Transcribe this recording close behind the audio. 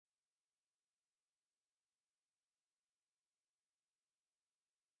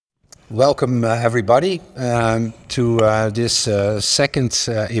Welcome everybody to this second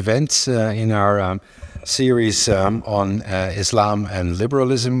event in our series on Islam and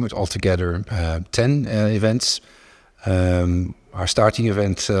liberalism, with altogether 10 events. Our starting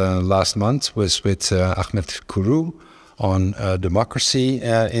event last month was with Ahmed Kourou on democracy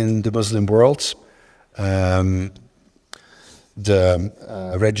in the Muslim world. The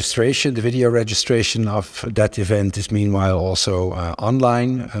registration, the video registration of that event is meanwhile also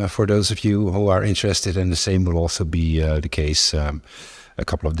online for those of you who are interested, and the same will also be the case a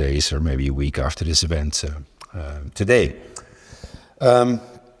couple of days or maybe a week after this event today.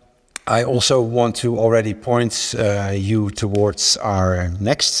 I also want to already point you towards our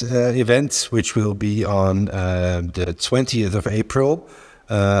next event, which will be on the 20th of April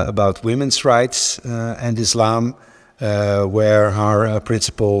about women's rights and Islam. Where our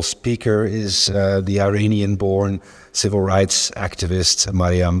principal speaker is the Iranian-born civil rights activist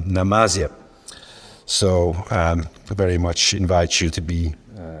Mariam Namazia. So I very much invite you to be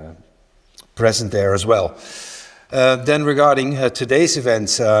present there as well. Then regarding today's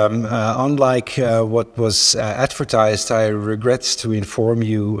event, unlike what was advertised, I regret to inform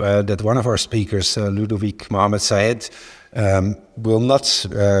you that one of our speakers, Ludovic Mohamed Saed, will not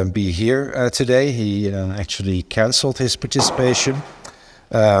be here today. He actually cancelled his participation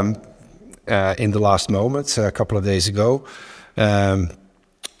in the last moment, a couple of days ago.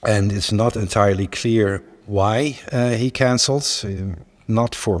 And it's not entirely clear why he cancelled,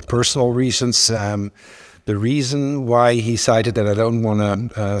 not for personal reasons. The reason why he cited, and I don't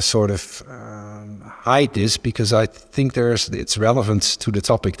want to sort of hide this, because I think it's relevant to the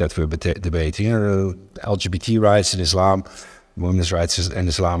topic that we're debating, LGBT rights in Islam, women's rights in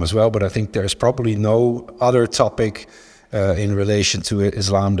Islam as well. But I think there's probably no other topic in relation to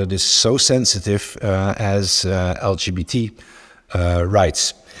Islam that is so sensitive as LGBT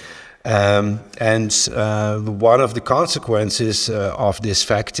rights. And one of the consequences of this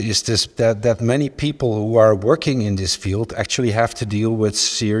fact is that many people who are working in this field actually have to deal with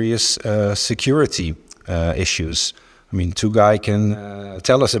serious security issues. I mean, Tugay can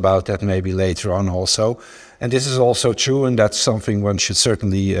tell us about that maybe later on also. And this is also true, and that's something one should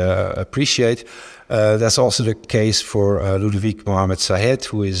certainly appreciate. That's also the case for Ludovic Mohamed Saed,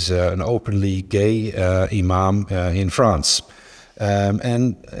 who is an openly gay imam in France.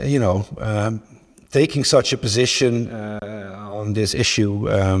 And, you know, taking such a position on this issue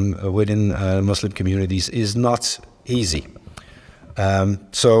within Muslim communities is not easy.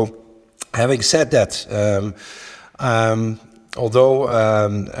 So, having said that, although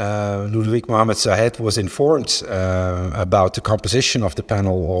Ludovic Mohamed Saed was informed about the composition of the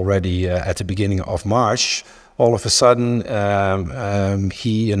panel already at the beginning of March, all of a sudden,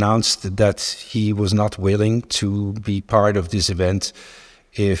 he announced that he was not willing to be part of this event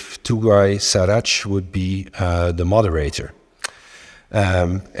if Tugay Sarac would be the moderator.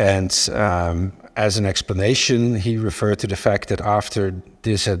 As an explanation, he referred to the fact that after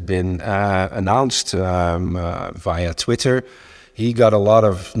this had been announced via Twitter, he got a lot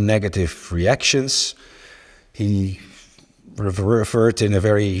of negative reactions. He referred in a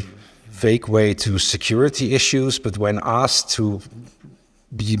very vague way to security issues, but when asked to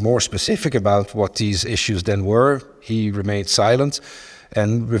be more specific about what these issues then were, he remained silent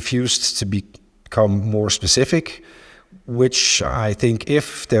and refused to become more specific, which I think,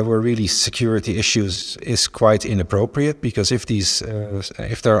 if there were really security issues, is quite inappropriate, because if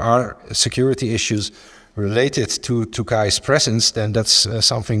there are security issues related to Tugay's presence, then that's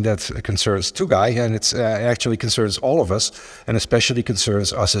something that concerns Tugay, and it actually concerns all of us, and especially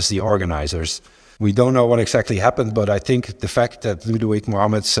concerns us as the organizers. We don't know what exactly happened, but I think the fact that Ludovic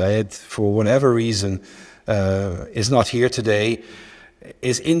Mohamed Saed, for whatever reason, is not here today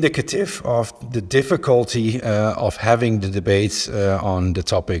is indicative of the difficulty of having the debate on the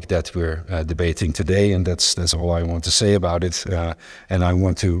topic that we're debating today, and that's all I want to say about it. And I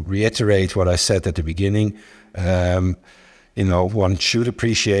want to reiterate what I said at the beginning. You know, one should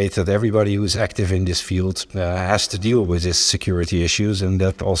appreciate that everybody who's active in this field has to deal with these security issues, and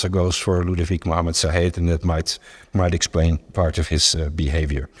that also goes for Ludovic Mohamed Saed, and that might explain part of his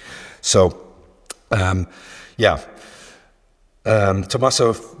behavior. So, yeah.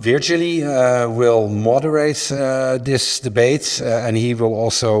 Tommaso Virgili will moderate this debate, and he will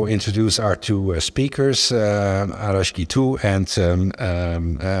also introduce our two speakers, Arash Guitoo and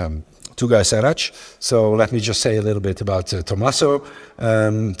Tugay Sarac. So let me just say a little bit about Tommaso.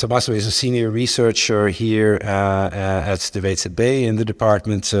 Tommaso is a senior researcher here at the WZB in the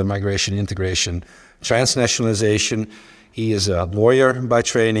department Migration, Integration, Transnationalization. He is a lawyer by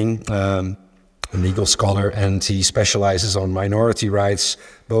training. a legal scholar, and he specializes on minority rights,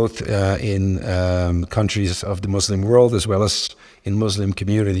 both in countries of the Muslim world as well as in Muslim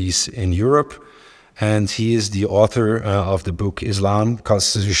communities in Europe. And he is the author of the book Islam,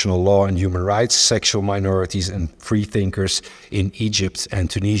 Constitutional Law and Human Rights, Sexual Minorities and Free Thinkers in Egypt and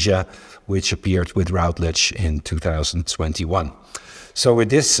Tunisia, which appeared with Routledge in 2021. So with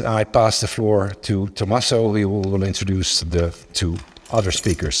this, I pass the floor to Tommaso, who will introduce the two other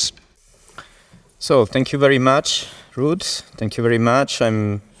speakers. So thank you very much, Ruth. Thank you very much.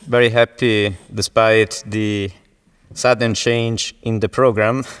 I'm very happy, despite the sudden change in the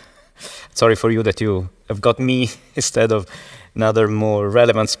program. Sorry for you that you have got me instead of another more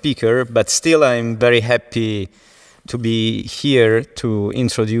relevant speaker, but still I'm very happy to be here to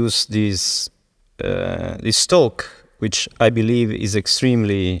introduce this talk, which I believe is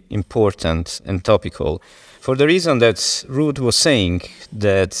extremely important and topical, for the reason that Ruth was saying,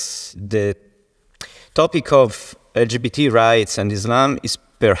 that the topic of LGBT rights and Islam is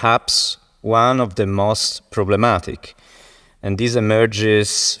perhaps one of the most problematic. And this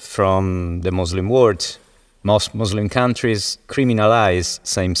emerges from the Muslim world. Most Muslim countries criminalize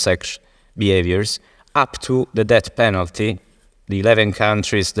same-sex behaviors up to the death penalty. The 11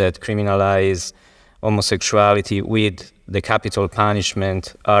 countries that criminalize homosexuality with the capital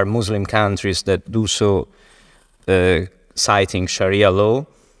punishment are Muslim countries that do so citing Sharia law,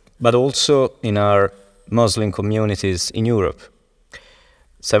 but also in our Muslim communities in Europe.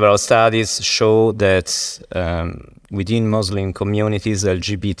 Several studies show that within Muslim communities,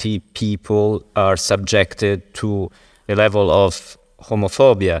 LGBT people are subjected to a level of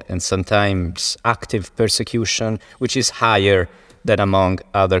homophobia and sometimes active persecution, which is higher than among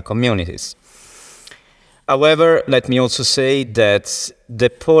other communities. However, let me also say that the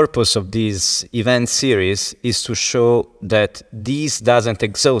purpose of this event series is to show that this doesn't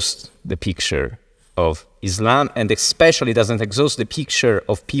exhaust the picture of Islam, and especially doesn't exhaust the picture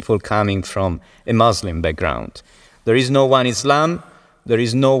of people coming from a Muslim background. There is no one Islam, there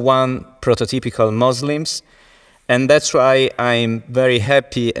is no one prototypical Muslims, and that's why I'm very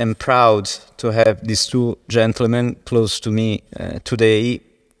happy and proud to have these two gentlemen close to me today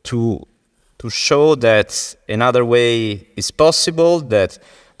to show that another way is possible, that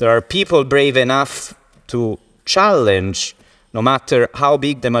there are people brave enough to challenge, no matter how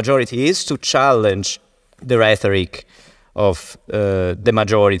big the majority is, to challenge the rhetoric of the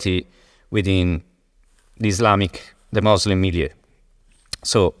majority within the Muslim milieu.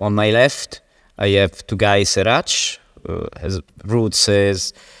 So on my left, I have Tugay Sarac, as Ruth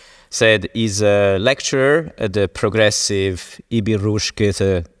said, is a lecturer at the progressive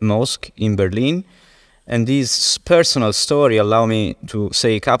Rushd-Goethe Mosque in Berlin. And this personal story, allow me to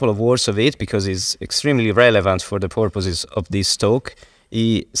say a couple of words of it because it's extremely relevant for the purposes of this talk.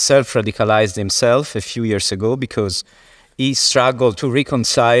 He self-radicalized himself a few years ago because he struggled to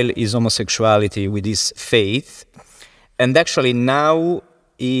reconcile his homosexuality with his faith. And actually now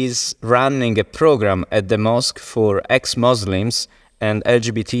is running a program at the mosque for ex-Muslims and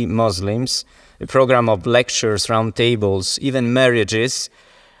LGBT Muslims, a program of lectures, roundtables, even marriages.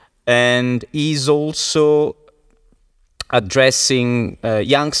 And he's also addressing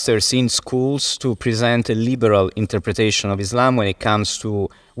youngsters in schools to present a liberal interpretation of Islam when it comes to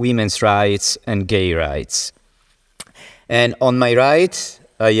women's rights and gay rights. And on my right,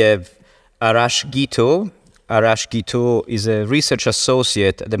 I have Arash Guitoo. Arash Guitoo is a research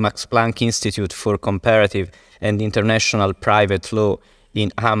associate at the Max Planck Institute for Comparative and International Private Law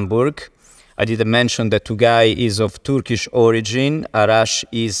in Hamburg. I didn't mention that Tugay is of Turkish origin. Arash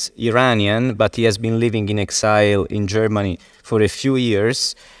is Iranian, but he has been living in exile in Germany for a few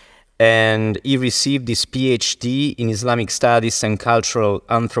years. And he received his PhD in Islamic Studies and Cultural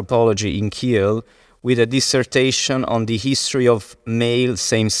Anthropology in Kiel with a dissertation on the history of male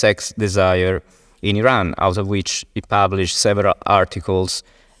same-sex desire in Iran, out of which he published several articles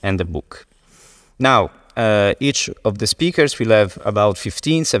and a book. Now, each of the speakers will have about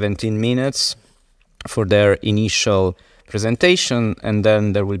 15-17 minutes for their initial presentation, and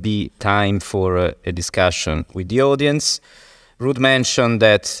then there will be time for a discussion with the audience. Ruth mentioned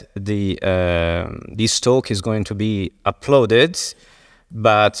that this talk is going to be uploaded,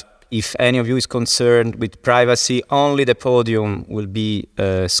 but if any of you is concerned with privacy, only the podium will be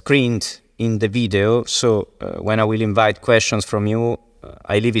screened in the video. So when I will invite questions from you,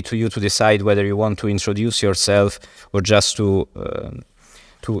 I leave it to you to decide whether you want to introduce yourself or just to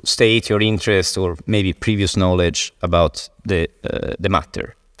state your interest or maybe previous knowledge about the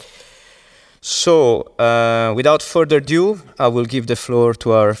matter. So without further ado, I will give the floor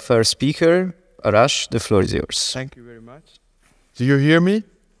to our first speaker. Arash, the floor is yours. Thank you very much. Do you hear me?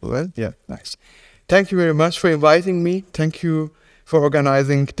 Well, yeah, nice. Thank you very much for inviting me. Thank you for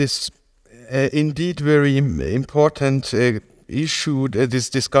organizing this indeed very important issue, this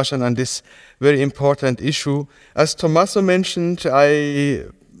discussion on this very important issue. As Tommaso mentioned, I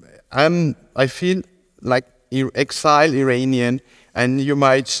feel like exile Iranian, and you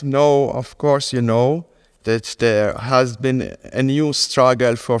might know, of course you know, that there has been a new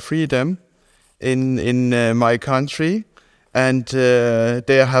struggle for freedom in my country, and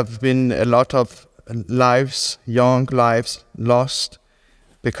there have been a lot of lives, young lives lost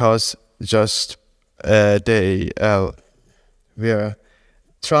because just they were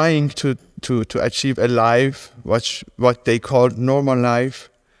trying to achieve a life, what they call normal life,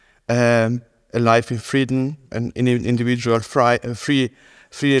 a life in freedom, an individual free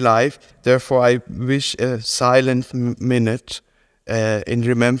life. Therefore, I wish a silent minute in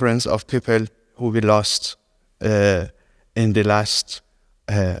remembrance of people who we lost in the last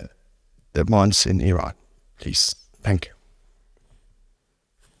the months in Iran. Please, thank you.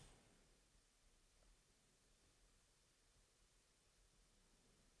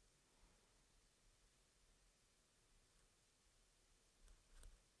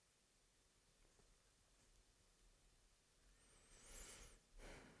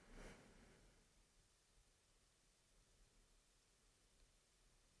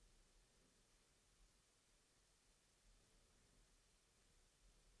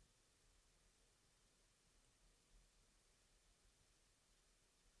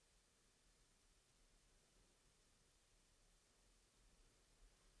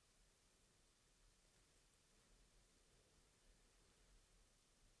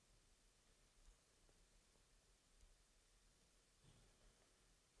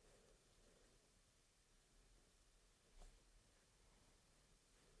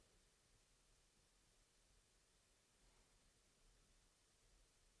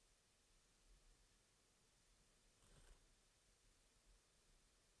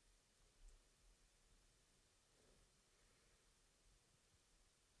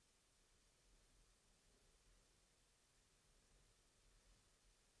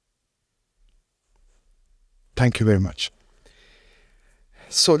 Thank you very much.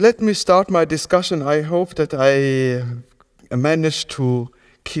 So let me start my discussion. I hope that I managed to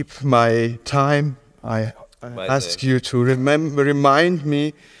keep my time. I ask you to remind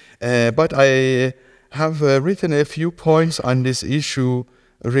me, but I have written a few points on this issue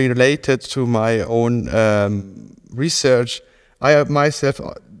related to my own research. I myself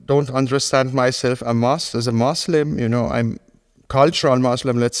don't understand myself as a Muslim. You know, I'm cultural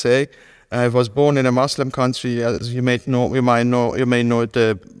Muslim, let's say. I was born in a Muslim country, as you may know.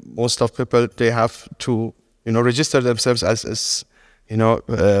 Most of people, they have to, register themselves as in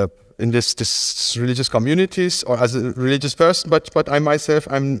this religious communities or as a religious person. But I myself,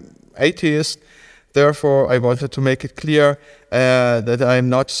 I'm atheist. Therefore, I wanted to make it clear that I'm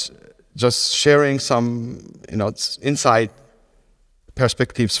not just sharing some, inside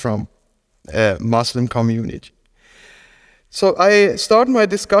perspectives from Muslim community. So I start my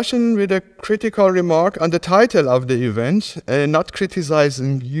discussion with a critical remark on the title of the event, not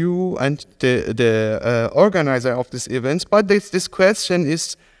criticizing you and the organizer of this event, but this question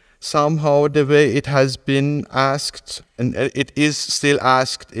is somehow the way it has been asked, and it is still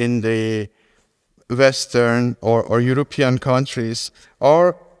asked in the Western or European countries.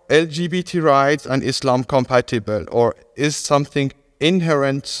 Are LGBT rights and Islam compatible, or is something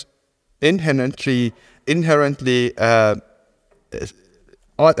inherently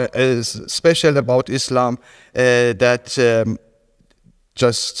special about Islam that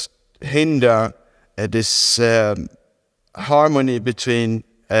just hinder this harmony between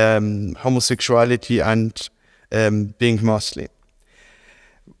homosexuality and being Muslim?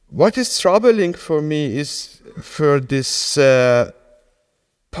 What is troubling for me is for this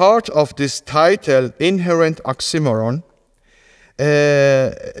part of this title, inherent oxymoron.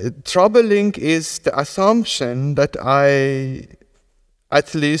 Troubling is the assumption that I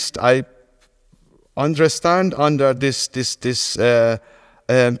understand under this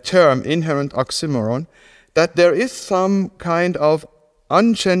term, inherent oxymoron, that there is some kind of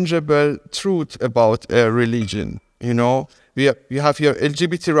unchangeable truth about religion. You have your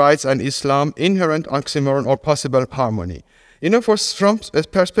LGBT rights and Islam, inherent oxymoron or possible harmony. From a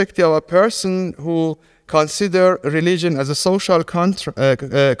perspective of a person who consider religion as a social construct,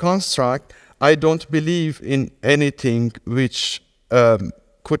 I don't believe in anything which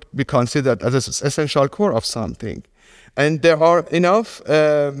could be considered as an essential core of something. And there are enough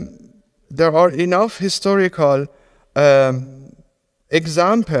historical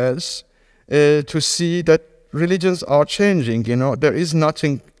examples to see that religions are changing. There is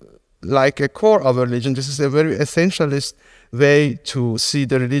nothing like a core of a religion. This is a very essentialist way to see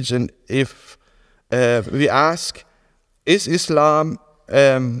the religion. If we ask, is Islam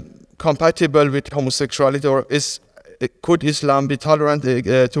compatible with homosexuality, or could Islam be tolerant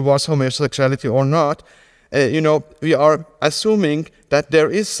towards homosexuality or not? We are assuming that there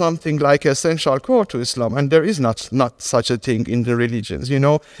is something like an essential core to Islam, and there is not such a thing in the religions.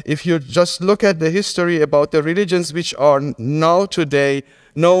 If you just look at the history about the religions which are now today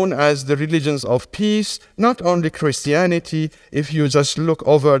known as the religions of peace, not only Christianity. If you just look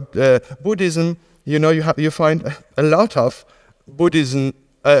over Buddhism, you find a lot of Buddhist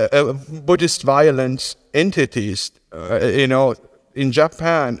violent entities, in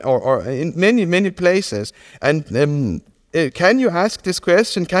Japan or in many places. And can you ask this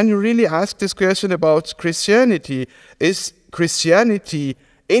question? Can you really ask this question about Christianity? Is Christianity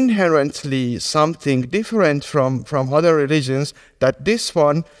inherently something different from other religions, that this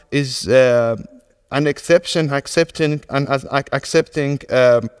one is an exception, accepting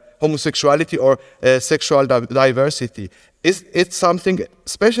homosexuality or sexual diversity? Is it something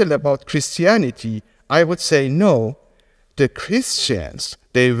special about Christianity? I would say no. The Christians,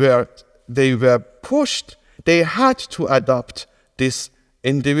 they were pushed, they had to adopt this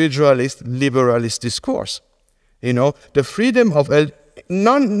individualist, liberalist discourse. The freedom of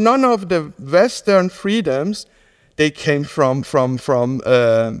none of the Western freedoms, they came from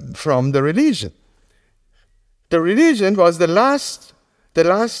the religion. The religion was the last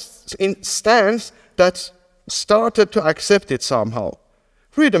instance that started to accept it somehow.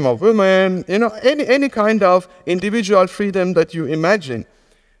 Freedom of women, any kind of individual freedom that you imagine,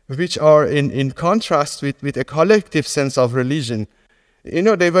 which are in contrast with a collective sense of religion.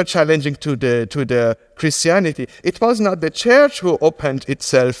 They were challenging to the Christianity. It was not the church who opened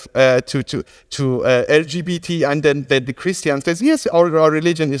itself to LGBT, and then the Christians says, yes, our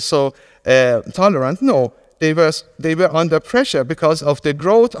religion is so tolerant. No, they were under pressure because of the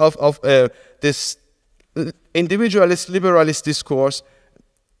growth of this individualist, liberalist discourse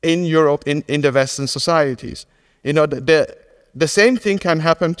in Europe, in the Western societies. The same thing can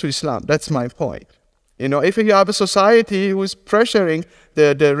happen to Islam. That's my point. If you have a society who is pressuring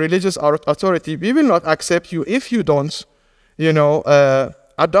the religious authority, we will not accept you if you don't,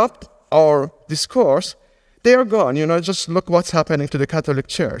 adopt our discourse. They are gone. Just look what's happening to the Catholic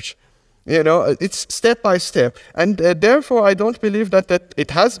Church. It's step by step, and therefore I don't believe that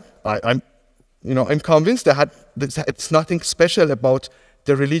it has. I'm convinced that it's nothing special about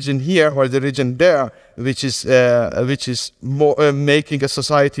the religion here or the religion there, which is more making a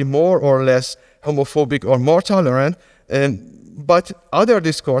society more or less homophobic or more tolerant, but other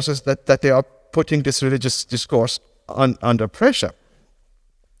discourses that they are putting this religious discourse under pressure.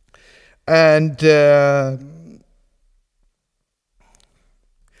 And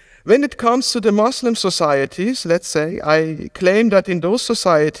when it comes to the Muslim societies, let's say, I claim that in those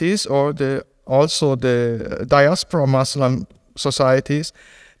societies, or also the diaspora Muslim societies,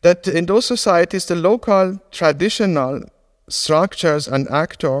 that in those societies the local traditional structures and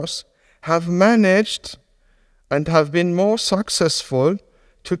actors have managed and have been more successful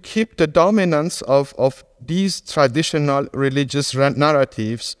to keep the dominance of these traditional religious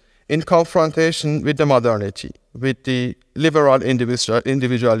narratives in confrontation with the modernity, with the liberal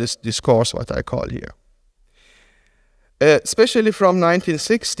individualist discourse, what I call here. Especially from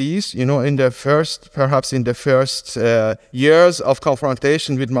 1960s, perhaps in the first years of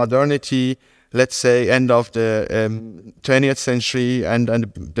confrontation with modernity, let's say end of the 20th century and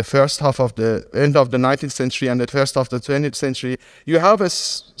the first half of the end of the 19th century and the first half of the 20th century, you have a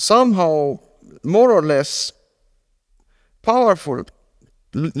somehow more or less powerful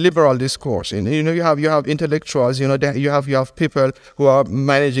liberal discourse. You have intellectuals. You have people who are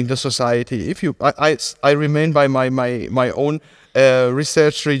managing the society. I remain by my own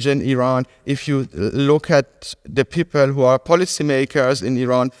research region, Iran. If you look at the people who are policymakers in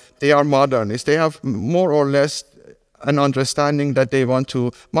Iran, they are modernists. They have more or less an understanding that they want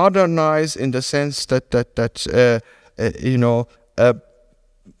to modernize in the sense that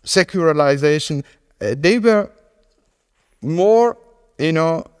secularization. They were more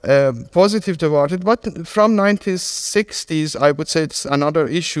positive toward it, but from 1960s, I would say it's another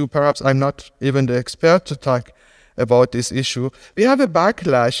issue. Perhaps I'm not even the expert to talk about this issue. We have a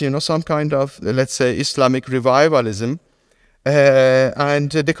backlash, some kind of, let's say, Islamic revivalism, and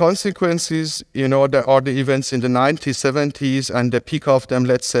the consequences, there are the events in the 90s, 70s, and the peak of them,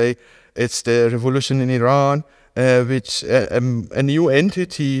 let's say, it's the revolution in Iran, which a new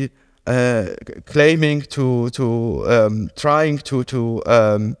entity claiming trying to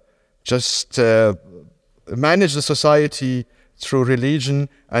just manage the society through religion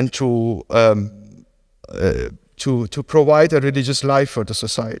and to provide a religious life for the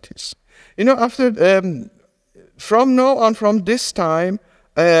societies. You know, after from now on, from this time,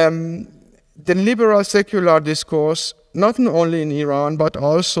 the liberal secular discourse, not only in Iran but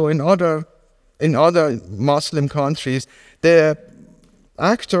also in other Muslim countries, the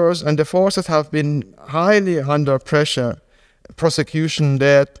actors and the forces have been highly under pressure. Prosecution,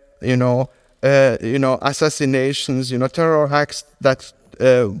 death, assassinations, terror acts that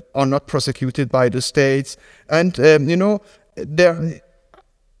are not prosecuted by the states, and there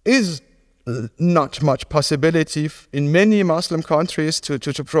is not much possibility in many Muslim countries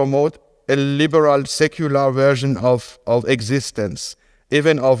to promote a liberal secular version of existence,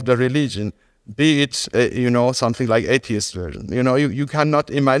 even of the religion, be it something like atheist version. You cannot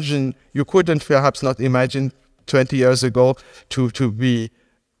imagine, you couldn't perhaps not imagine 20 years ago to be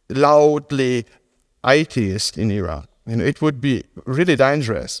loudly atheist in Iran. It would be really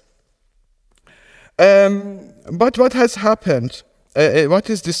dangerous. But what has happened? What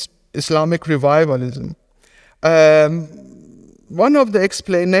is this Islamic revivalism? One of the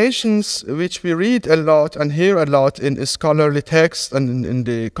explanations which we read a lot and hear a lot in scholarly texts and in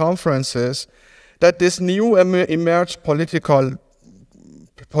the conferences, that this new emerged political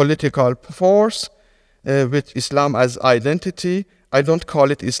force with Islam as identity. I don't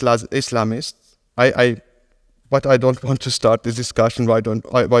call it Islamist. But I don't want to start this discussion why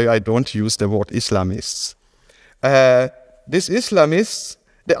I don't use the word Islamists. These Islamists,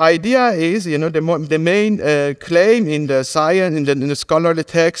 the idea is, the main claim in the science, in the scholarly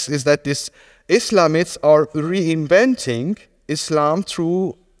text, is that these Islamists are reinventing Islam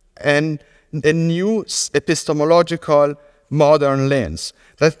through a new epistemological modern lens.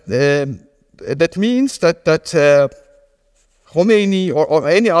 That means that Khomeini or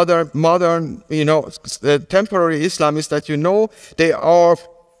any other modern, temporary Islamists that they are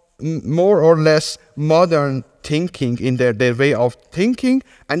more or less modern thinking in their way of thinking,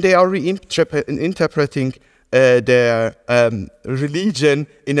 and they are reinterpreting their religion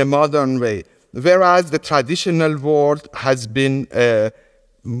in a modern way. Whereas the traditional world has been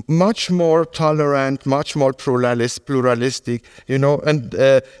much more tolerant, much more pluralistic, and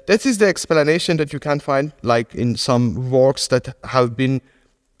that is the explanation that you can find like in some works that have been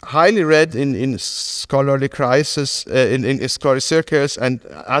highly read in scholarly crisis, in scholarly circles, and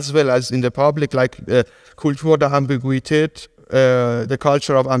as well as in the public, like Kultur der Ambiguität, the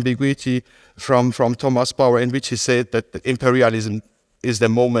culture of ambiguity from Thomas Bauer, in which he said that imperialism is the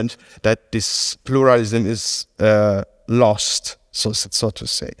moment that this pluralism is lost, so to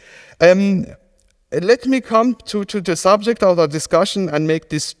say. Let me come to the subject of the discussion and make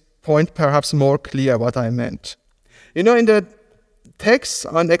this point perhaps more clear what I meant. In the text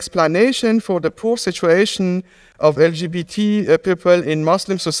on explanation for the poor situation of LGBT people in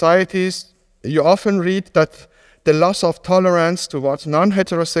Muslim societies, you often read that the loss of tolerance towards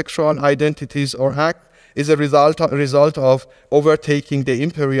non-heterosexual identities or acts is a result of overtaking the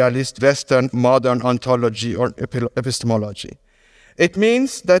imperialist Western modern ontology or epistemology. It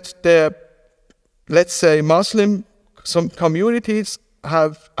means that the, let's say, some communities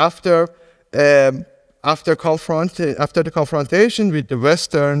have, after the confrontation with the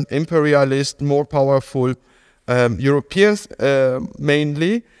Western imperialist, more powerful Europeans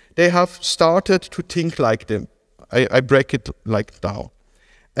mainly, they have started to think like them. I break it like down.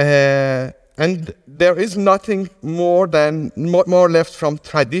 And there is nothing more left from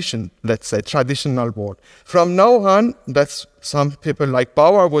tradition, let's say, traditional world. From now on, that's some people like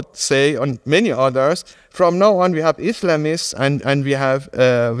Bauer would say, and many others, from now on we have Islamists and we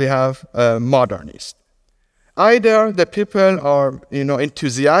have modernists. Either the people are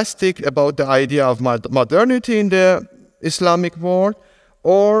enthusiastic about the idea of modernity in the Islamic world,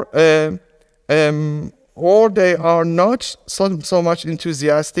 or they are not so much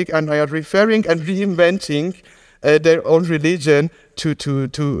enthusiastic and are referring and reinventing their own religion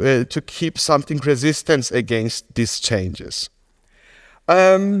to keep something resistance against these changes.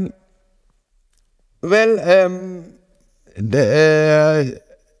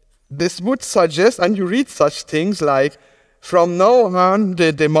 This would suggest, and you read such things like, from now on,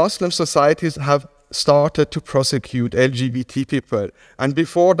 the Muslim societies have started to prosecute LGBT people, and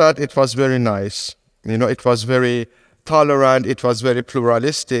before that, it was very nice. It was very tolerant, it was very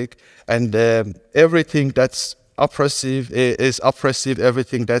pluralistic, and everything that's oppressive is oppressive.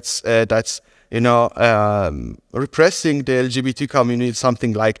 Everything that's repressing the LGBT community is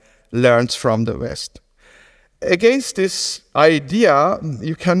something like learned from the West. Against this idea,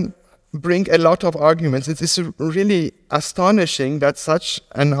 you can bring a lot of arguments. It is really astonishing that such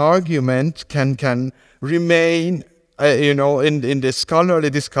an argument can remain you know, in the scholarly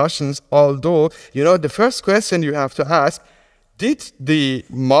discussions, although, you know, the first question you have to ask, did the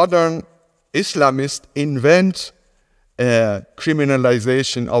modern Islamists invent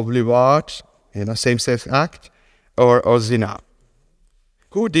criminalization of liwat, you know, same-sex act, or zina?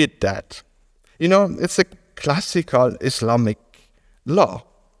 Who did that? You know, it's a classical Islamic law.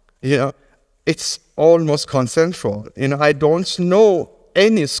 You know, it's almost consensual. You know, I don't know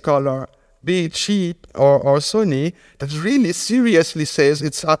any scholar, be it Shiite or Sunni, that really seriously says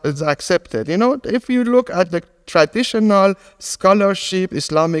it's accepted. You know, if you look at the traditional scholarship,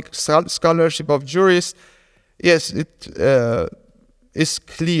 Islamic scholarship of jurists, yes, it is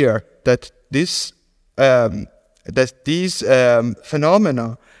clear that these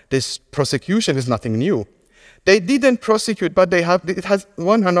phenomena, this prosecution is nothing new. They didn't prosecute, but they have. It has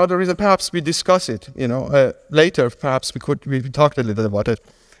one another reason. Perhaps we discuss it, you know, later. Perhaps we talked a little about it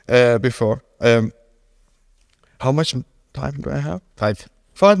before. How much time do I have?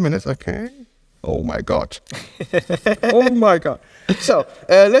 5 minutes. Okay. Oh my God. Oh my God. So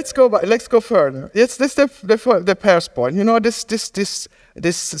let's go. Let's go further. Yes, this the first point. You know, this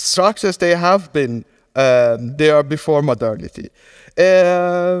structures, they have been there before modernity.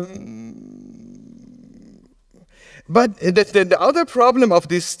 But the other problem of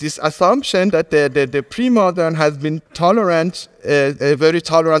this assumption that the pre-modern has been tolerant, a very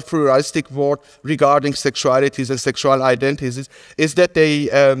tolerant pluralistic world regarding sexualities and sexual identities, is that they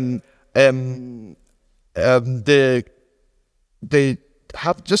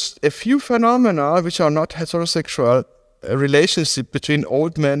have just a few phenomena which are not heterosexual, a relationship between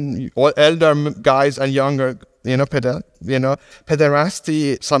old men, or elder guys and younger, you know,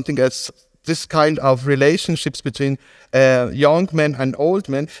 pederasty, something as this kind of relationships between young men and old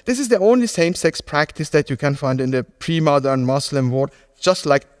men. This is the only same-sex practice that you can find in the pre-modern Muslim world, just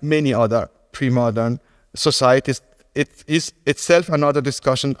like many other pre-modern societies. It is itself another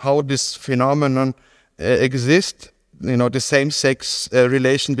discussion how this phenomenon exists. You know, the same-sex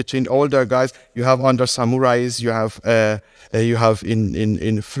relation between older guys you have under samurais, you have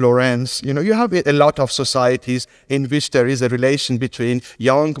in Florence. You know, you have a lot of societies in which there is a relation between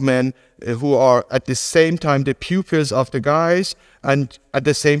young men who are at the same time the pupils of the guys, and at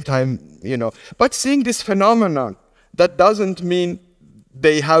the same time, you know. But seeing this phenomenon, that doesn't mean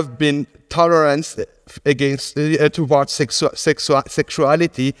they have been tolerant against towards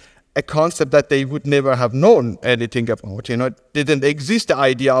sexuality, a concept that they would never have known anything about. You know, it didn't exist the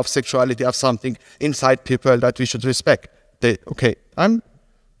idea of sexuality as something inside people that we should respect. Okay.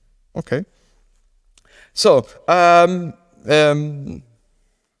 So,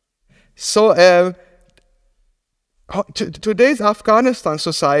 today's Afghanistan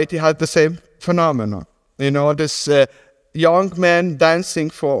society has the same phenomenon. You know, this young men dancing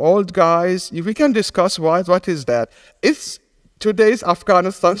for old guys. We can discuss why. What is that? Is today's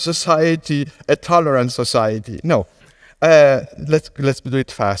Afghanistan society a tolerant society? No. Let's do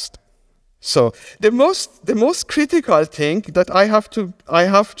it fast. So the most critical thing that I have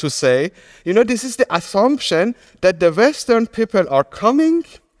to say, you know, this is the assumption that the Western people are coming,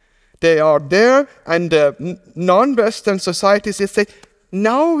 they are there, and the non-Western societies, they say,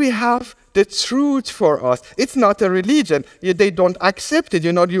 now we have the truth for us. It's not a religion. They don't accept it.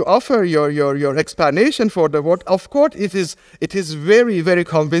 You know, you offer your explanation for the word. Of course, it is very, very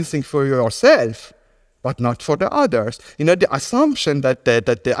convincing for yourself, but not for the others. You know, the assumption that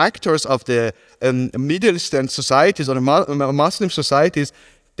the actors of the Middle Eastern societies or the Muslim societies,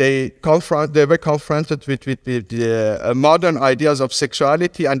 they were confronted with the modern ideas of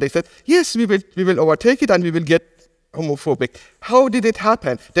sexuality, and they said, yes, we will overtake it and we will get homophobic. How did it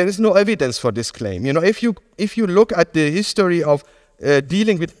happen? There is no evidence for this claim. You know, if you look at the history of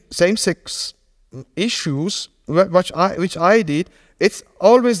dealing with same-sex issues, which I did, it's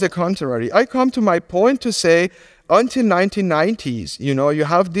always the contrary. I come to my point to say, until 1990s, you know, you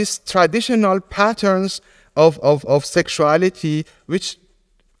have these traditional patterns of sexuality which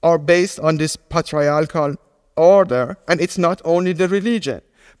are based on this patriarchal order, and it's not only the religion.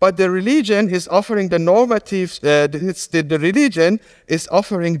 But the religion is offering the normative. The religion is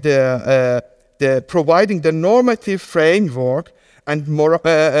offering providing the normative framework and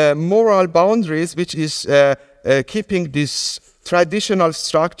moral boundaries, which is keeping these traditional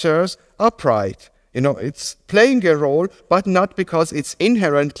structures upright. You know, it's playing a role, but not because it's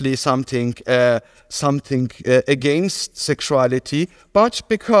inherently something against sexuality, but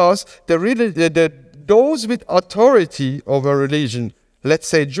because those with authority over religion, let's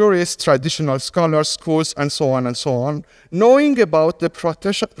say jurists, traditional scholars, schools, and so on, knowing about the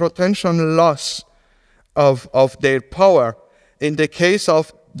potential loss of their power in the case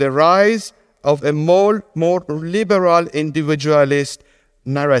of the rise of a more liberal individualist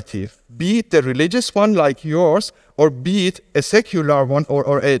narrative, be it the religious one like yours, or be it a secular one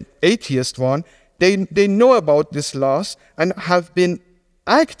or an atheist one. They know about these laws and have been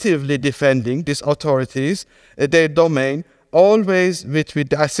actively defending these authorities, their domain, always with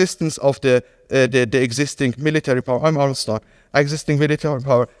the assistance of the existing military power. I'm almost done. Existing military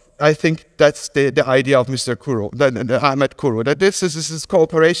power. I think that's the idea of Mr. Kuro, Ahmed Kuro, that this is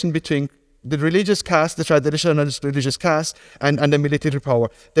cooperation between the religious caste, the traditionalist religious caste, and the military power.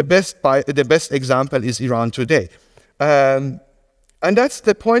 The best example is Iran today. And that's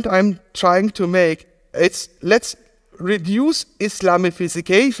the point I'm trying to make. Let's reduce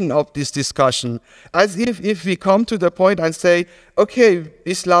Islamification of this discussion, as if we come to the point and say, okay,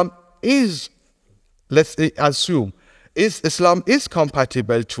 Islam is, let's assume, Islam is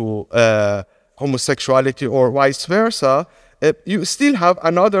compatible to homosexuality or vice versa, you still have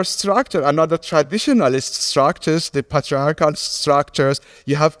another structure, another traditionalist structures, the patriarchal structures.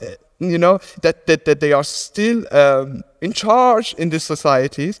 You have, that they are still in charge in these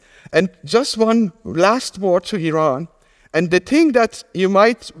societies. And just one last word to Iran. And the thing that you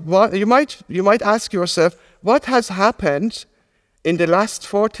might ask yourself, what has happened in the last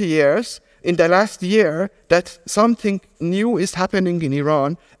 40 years, in the last year, that something new is happening in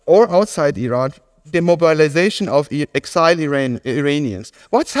Iran or outside Iran? The mobilization of exiled Iranians.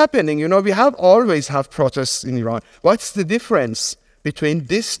 What's happening? We always have protests in Iran. What's the difference between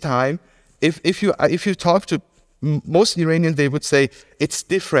this time? If you talk to most Iranians, they would say it's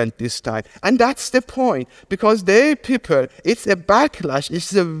different this time. And that's the point, because it's a backlash.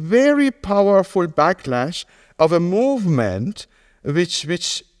 It's a very powerful backlash of a movement which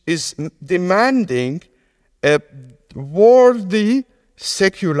is demanding a worldly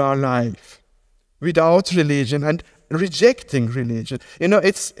secular life without religion and rejecting religion.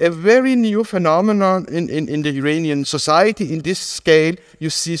 It's a very new phenomenon in the Iranian society. In this scale,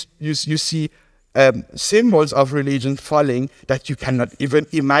 you see symbols of religion falling that you cannot even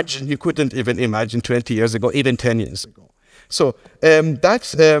imagine. You couldn't even imagine 20 years ago, even 10 years ago. So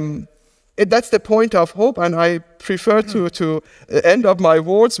that's the point of hope, and I prefer to end up my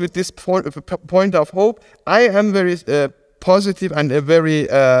words with this point of hope. I am very positive and very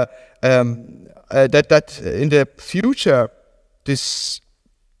that in the future, this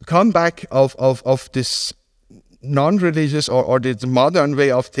comeback of this non-religious or this modern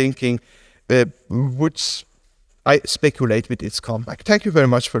way of thinking would, I speculate, with its comeback. Thank you very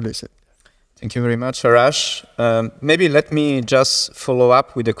much for listening. Thank you very much, Arash. Maybe let me just follow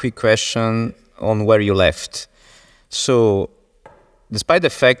up with a quick question on where you left. So, despite the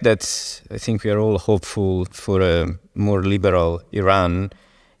fact that I think we are all hopeful for a more liberal Iran,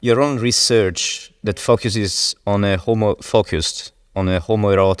 your own research that focuses on a homoerotic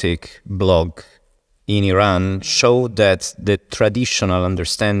blog in Iran showed that the traditional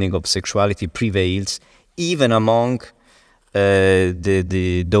understanding of sexuality prevails even among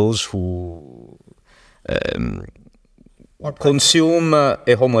those who consume a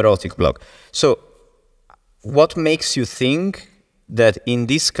homoerotic blog. So, what makes you think that in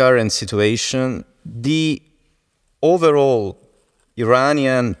this current situation, the overall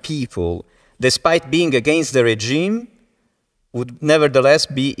Iranian people, despite being against the regime, would nevertheless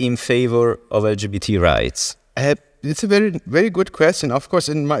be in favor of LGBT rights? It's a very, very good question. Of course,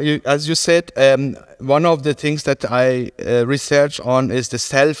 as you said, one of the things that I research on is the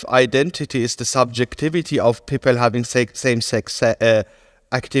self-identity, is the subjectivity of people having same-sex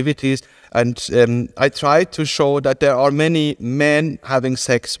activities. And I try to show that there are many men having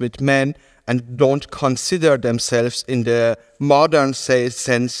sex with men and don't consider themselves in the modern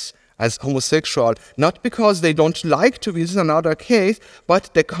sense as homosexual, not because they don't like to be, this is another case,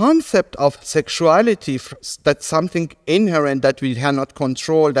 but the concept of sexuality, that's something inherent that we cannot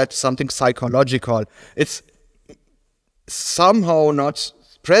control, that's something psychological. It's somehow not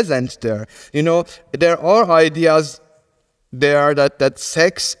present there. There are ideas there that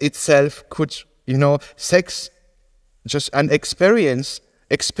sex itself could, sex, just an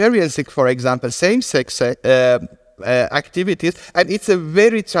experiencing, for example, same-sex activities, and it's a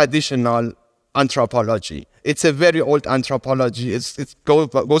very traditional anthropology. It's a very old anthropology. It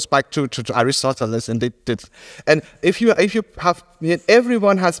goes back to Aristotle, and if you have,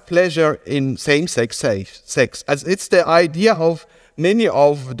 everyone has pleasure in same-sex sex, as it's the idea of many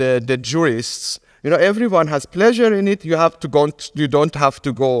of the jurists. Everyone has pleasure in it. You don't have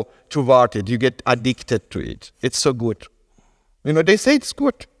to go toward it. You get addicted to it. It's so good. They say it's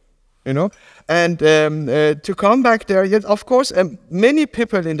good. And to come back there, yes, of course, many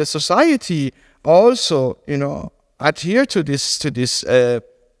people in the society also, adhere to this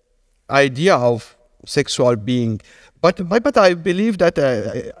idea of sexual being. But I believe that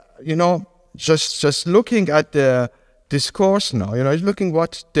you know, just looking at the discourse now, you know, looking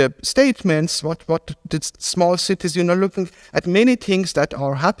what the statements, what the small cities, you know, looking at many things that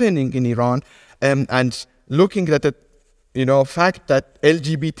are happening in Iran, and looking at the, you know, fact that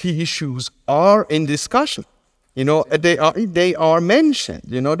LGBT issues are in discussion. You know, they are mentioned.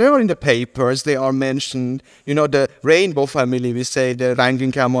 You know, they are in the papers. They are mentioned. You know, the rainbow family, we say the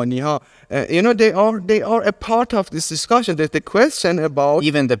Rangin Kamaniha. You know, they are a part of this discussion. There's the question about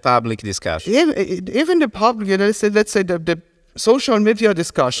even the public discussion. Even the public. You know, let's say the social media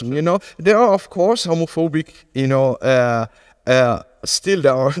discussion. You know, there are of course homophobic. You know, still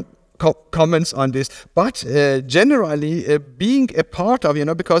there are comments on this, but generally being a part of, you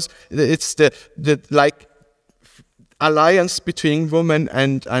know, because it's the like alliance between women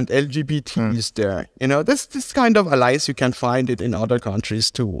and LGBT is there. You know, this kind of alliance, you can find it in other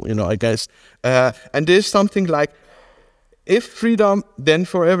countries too, you know, I guess. And there's something like, if freedom, then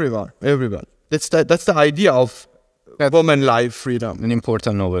for everyone. That's the idea of woman life freedom. An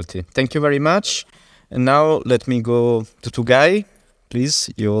important novelty. Thank you very much. And now let me go to Tugay. Please,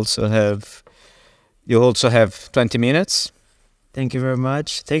 you also have 20 minutes. Thank you very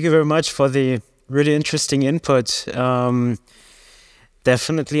much. Thank you very much for the really interesting input.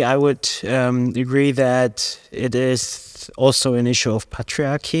 Definitely, I would agree that it is also an issue of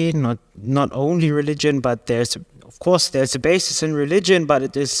patriarchy, not only religion, but there's a basis in religion, but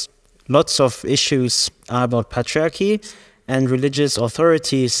it is lots of issues about patriarchy and religious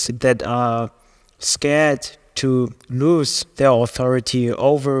authorities that are scared to lose their authority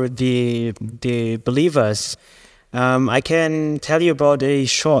over the believers. I can tell you a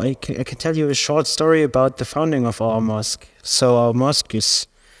short story about the founding of our mosque. So our mosque was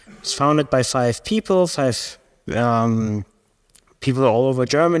founded by 5 people, people all over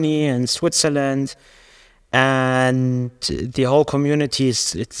Germany and Switzerland, and the whole community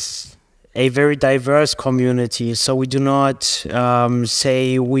it's a very diverse community. So we do not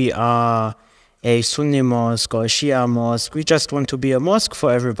say we are a Sunni mosque or a Shia mosque. We just want to be a mosque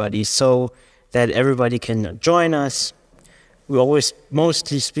for everybody, so that everybody can join us. We always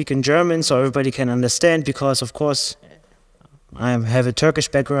mostly speak in German, so everybody can understand, because of course I have a Turkish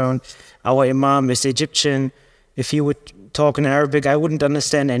background. Our imam is Egyptian. If he would talk in Arabic, I wouldn't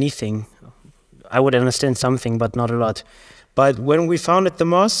understand anything. I would understand something, but not a lot. But when we founded the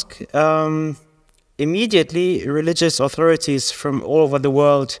mosque, immediately religious authorities from all over the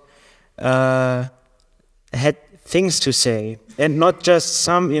world had things to say, and not just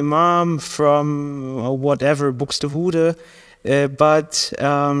some imam from whatever Buxtehude, but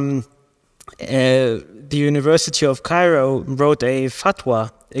the University of Cairo wrote a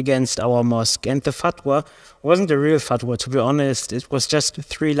fatwa against our mosque, and the fatwa wasn't a real fatwa, to be honest. It was just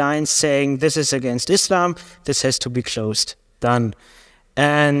 3 lines saying this is against Islam, this has to be closed, done.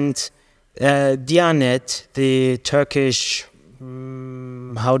 And Diyanet, the Turkish,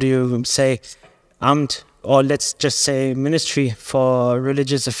 how do you say, Amt, or let's just say Ministry for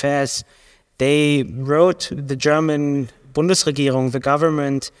Religious Affairs, they wrote the German Bundesregierung, the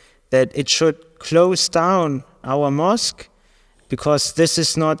government, that it should close down our mosque because this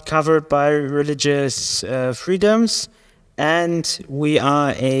is not covered by religious freedoms, and we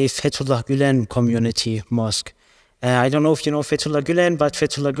are a Fethullah Gülen community mosque. I don't know if you know Fethullah Gülen, but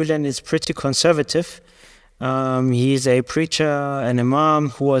Fethullah Gülen is pretty conservative. He is a preacher, an imam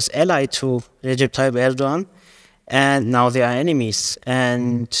who was allied to Recep Tayyip Erdogan, and now they are enemies.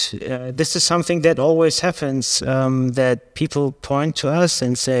 And this is something that always happens, that people point to us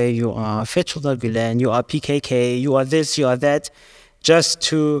and say, you are Fethullah Gülen, you are PKK, you are this, you are that, just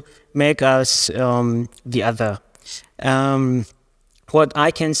to make us the other. What I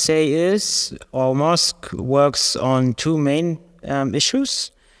can say is our mosque works on 2 main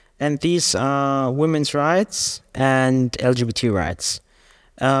issues, and these are women's rights and LGBT rights.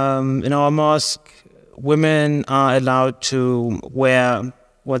 In our mosque, women are allowed to wear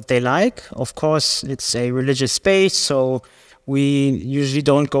what they like. Of course, it's a religious space, so we usually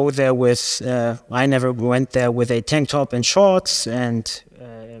don't go there with, I never went there with a tank top and shorts and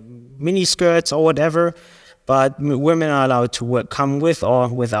mini skirts or whatever, but women are allowed to come with or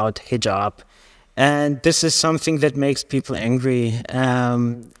without hijab. And this is something that makes people angry.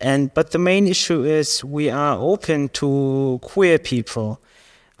 But the main issue is we are open to queer people.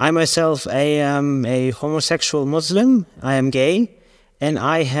 I myself, I am a homosexual Muslim, I am gay, and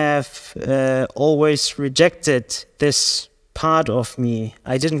I have always rejected this part of me.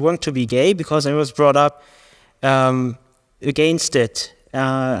 I didn't want to be gay because I was brought up against it.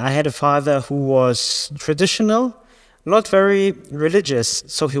 I had a father who was traditional. not very religious.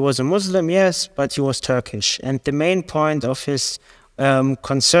 So he was a Muslim, yes, but he was Turkish. And the main point of his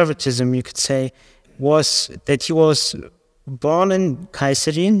conservatism, you could say, was that he was born in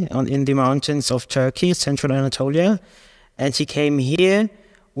Kayseri, in the mountains of Turkey, central Anatolia, and he came here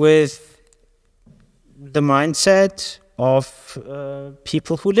with the mindset of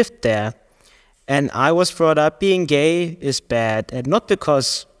people who lived there. And I was brought up being gay is bad, and not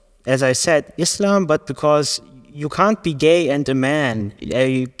because, as I said, Islam, but because you can't be gay and a man.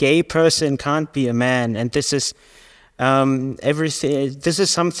 A gay person can't be a man, and this is everything. This is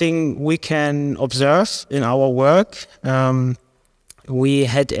something we can observe in our work. We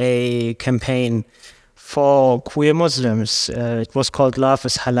had a campaign for queer Muslims. It was called Love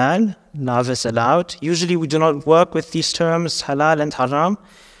is Halal, Love is Allowed. Usually we do not work with these terms, halal and haram,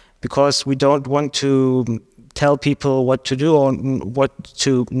 because we don't want to tell people what to do or what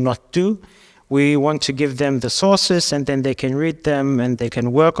to not do. We want to give them the sources, and then they can read them and they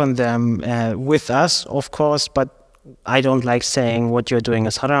can work on them with us, of course, but I don't like saying what you're doing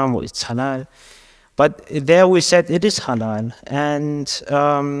is haram or it's halal. But there we said it is halal, and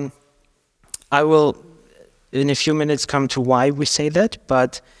I will in a few minutes come to why we say that,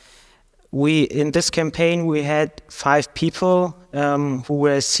 but in this campaign we had 5 people who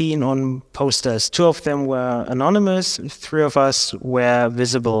were seen on posters. 2 of them were anonymous, 3 of us were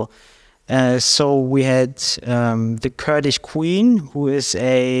visible. So we had the Kurdish queen, who is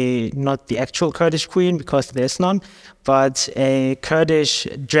not the actual Kurdish queen because there's none, but a Kurdish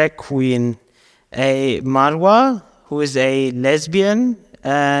drag queen, a Marwa, who is a lesbian,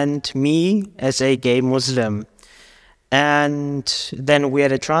 and me as a gay Muslim. And then we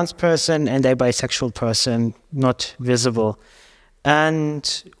had a trans person and a bisexual person, not visible.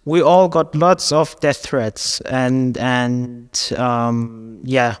 And we all got lots of death threats and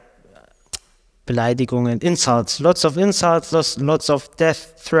yeah, Beleidigungen, insults, lots of insults, lots of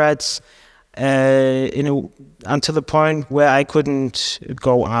death threats, until the point where I couldn't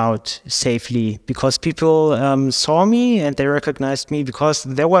go out safely because people saw me and they recognized me because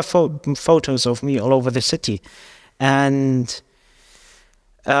there were photos of me all over the city. And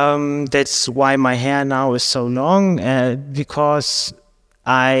that's why my hair now is so long, because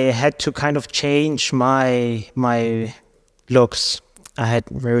I had to kind of change my looks. I had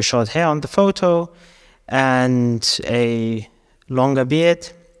very short hair on the photo and a longer beard.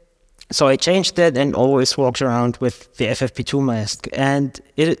 So I changed that and always walked around with the FFP2 mask. And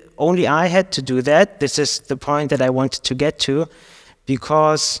only I had to do that. This is the point that I wanted to get to,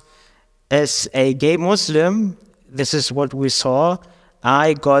 because as a gay Muslim, this is what we saw.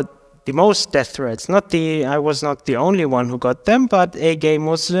 I got the most death threats. I was not the only one who got them, but a gay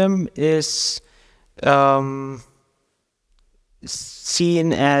Muslim is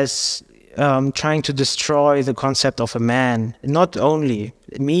seen as trying to destroy the concept of a man. Not only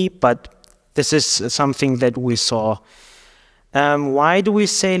me, but this is something that we saw. Why do we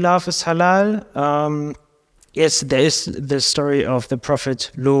say love is halal? Yes, there is the story of the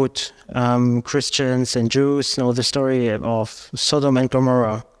prophet Lut. Christians and Jews know the story of Sodom and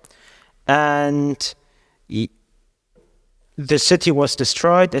Gomorrah. And the city was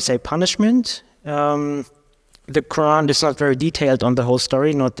destroyed as a punishment. The Quran is not very detailed on the whole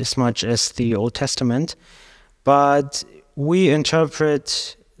story, not as much as the Old Testament. But we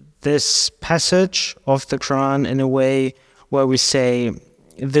interpret this passage of the Quran in a way where we say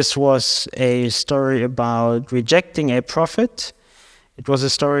this was a story about rejecting a prophet. It was a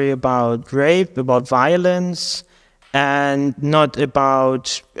story about rape, about violence, and not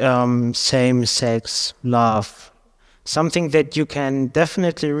about same-sex love. Something that you can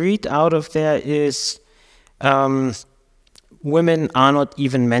definitely read out of there is women are not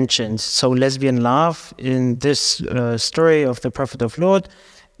even mentioned. So lesbian love in this story of the Prophet of Lord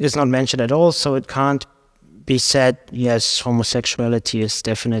is not mentioned at all, so it can't be said, yes, homosexuality is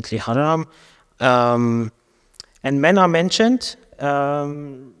definitely haram. And men are mentioned.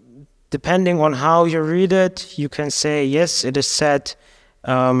 Depending on how you read it, you can say, yes, it is said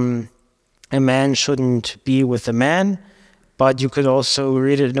a man shouldn't be with a man, but you could also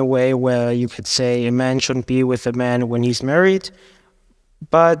read it in a way where you could say a man shouldn't be with a man when he's married.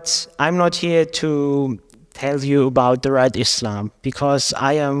 But I'm not here to tell you about the right Islam, because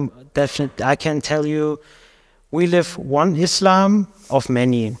I can tell you we live one Islam of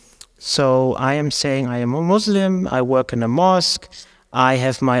many. So I am saying I am a Muslim, I work in a mosque, I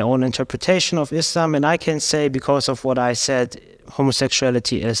have my own interpretation of Islam, and I can say, because of what I said,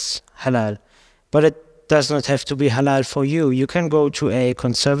 homosexuality is halal. But it does not have to be halal for you. You can go to a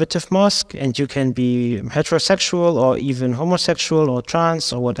conservative mosque and you can be heterosexual or even homosexual or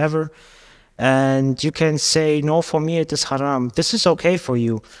trans or whatever. And you can say, no, for me it is haram. This is okay for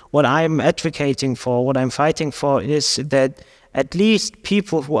you. What I'm advocating for, what I'm fighting for is that at least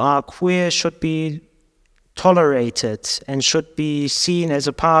people who are queer should be tolerated and should be seen as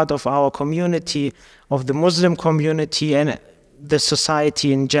a part of our community, of the Muslim community and the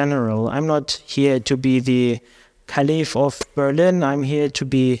society in general. I'm not here to be the Caliph of Berlin. I'm here to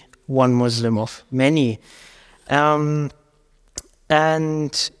be one Muslim of many. And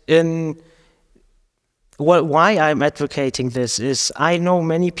why I'm advocating this is I know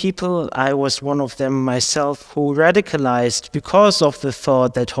many people, I was one of them myself, who radicalized because of the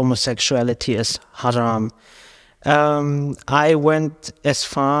thought that homosexuality is haram. I went as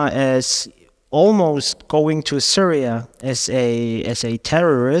far as almost going to Syria as a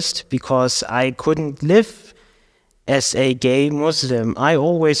terrorist because I couldn't live as a gay Muslim. I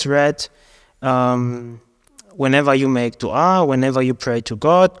always read, whenever you make dua, whenever you pray to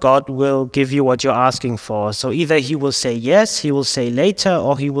God, God will give you what you're asking for. So either he will say yes, he will say later,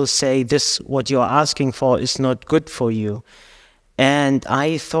 or he will say this, what you're asking for is not good for you. And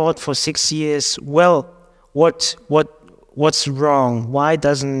I thought for 6 years, well, what's wrong? Why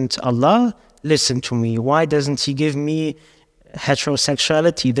doesn't Allah listen to me? Why doesn't he give me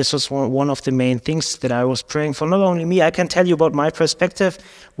heterosexuality? This was one of the main things that I was praying for. Not only me, I can tell you about my perspective.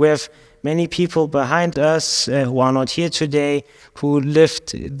 We have many people behind us who are not here today who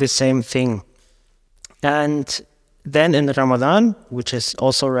lived the same thing. And then in Ramadan, which is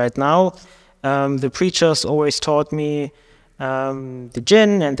also right now, the preachers always taught me the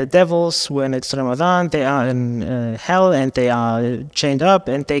jinn and the devils, when it's Ramadan, they are in hell and they are chained up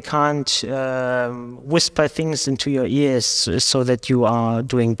and they can't whisper things into your ears so that you are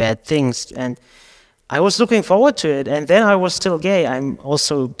doing bad things. And I was looking forward to it, and then I was still gay. I'm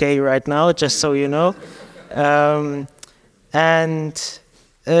also gay right now, just so you know.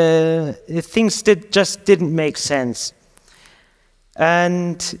 Things just didn't make sense.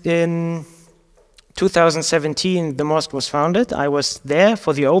 And in 2017, the mosque was founded. I was there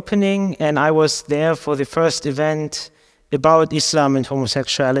for the opening, and I was there for the first event about Islam and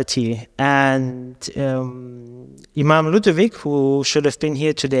homosexuality. And Imam Ludwig, who should have been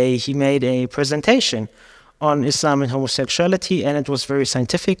here today, he made a presentation on Islam and homosexuality, and it was very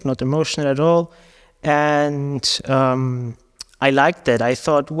scientific, not emotional at all. And I liked that. I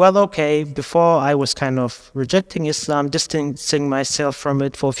thought, well, okay, before I was kind of rejecting Islam, distancing myself from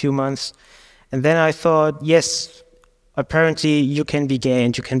it for a few months. And then I thought, yes, apparently you can be gay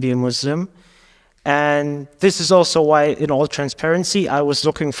and you can be a Muslim. And this is also why, in all transparency, I was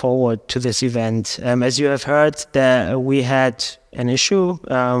looking forward to this event. As you have heard, we had an issue.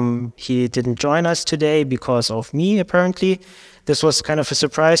 He didn't join us today because of me, apparently. This was kind of a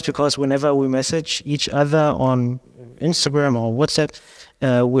surprise because whenever we message each other on Instagram or WhatsApp,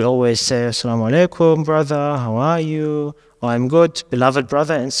 we always say, Assalamu alaikum, brother, how are you? Or I'm good, beloved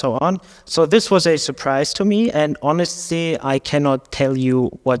brother, and so on. So this was a surprise to me, and honestly, I cannot tell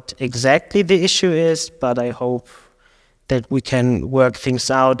you what exactly the issue is, but I hope that we can work things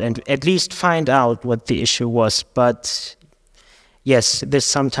out and at least find out what the issue was. But yes, this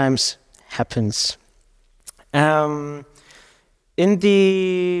sometimes happens. In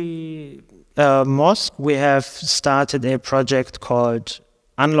the mosque, we have started a project called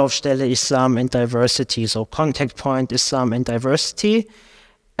Anlaufstelle Islam and Diversity, so contact point Islam and diversity,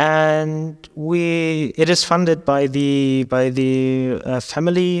 and it is funded by the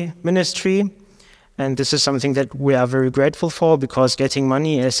family ministry, and this is something that we are very grateful for, because getting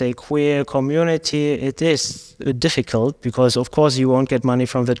money as a queer community, it is difficult, because of course you won't get money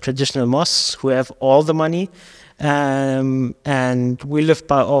from the traditional mosques who have all the money, and we live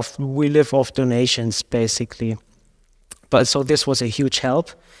off donations basically. But so this was a huge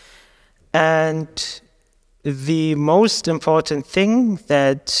help. And the most important thing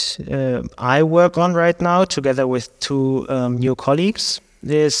that I work on right now, together with two new colleagues,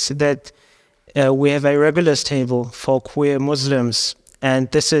 is that we have a regulars table for queer Muslims.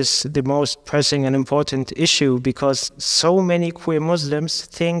 And this is the most pressing and important issue, because so many queer Muslims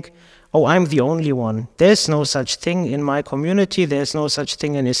think, oh, I'm the only one. There's no such thing in my community. There's no such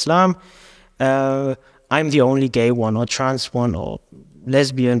thing in Islam. I'm the only gay one, or trans one, or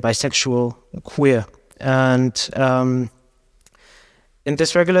lesbian, bisexual, queer. And in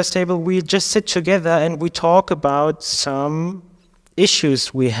this regulars table, we just sit together and we talk about some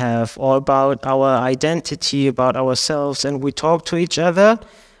issues we have, or about our identity, about ourselves, and we talk to each other.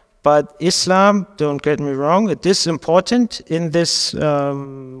 But Islam, don't get me wrong, it is important in this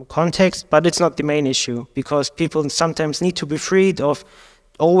context, but it's not the main issue, because people sometimes need to be freed of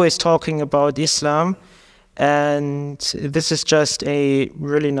always talking about Islam. And this is just a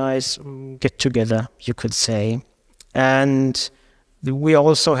really nice get-together, you could say. And we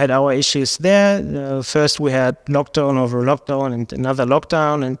also had our issues there. First we had lockdown over lockdown and another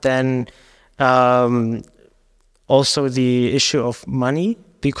lockdown, and then also the issue of money,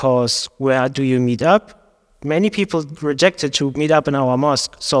 because where do you meet up? Many people rejected to meet up in our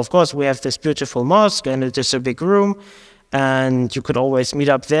mosque. So of course we have this beautiful mosque and it is a big room and you could always meet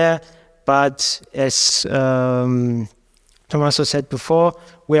up there. But as Tommaso said before,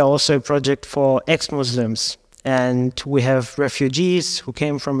 we are also a project for ex-Muslims. And we have refugees who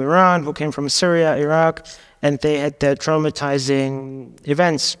came from Iran, who came from Syria, Iraq, and they had their traumatizing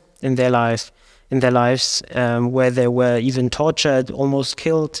events in their lives, where they were even tortured, almost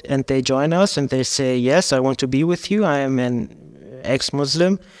killed, and they join us and they say, yes, I want to be with you, I am an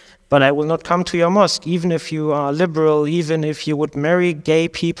ex-Muslim, but I will not come to your mosque, even if you are liberal, even if you would marry gay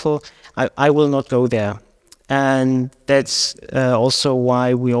people, I will not go there. And that's also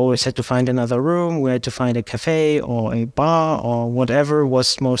why we always had to find another room, we had to find a cafe or a bar or whatever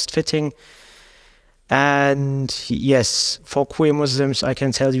was most fitting. And yes, for queer Muslims, I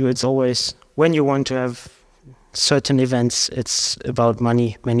can tell you it's always, when you want to have certain events, it's about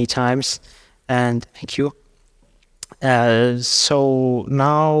money many times. And thank you. So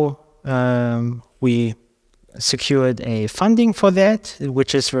now we secured a funding for that,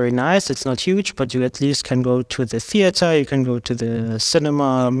 which is very nice. It's not huge, but you at least can go to the theater, you can go to the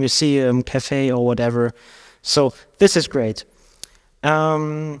cinema, museum, cafe, or whatever. So this is great.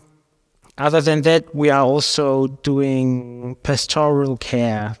 Other than that, we are also doing pastoral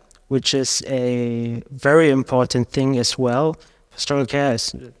care, which is a very important thing as well. Pastoral care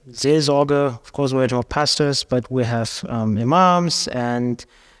is Seelsorge. Of course, we have pastors, but we have imams and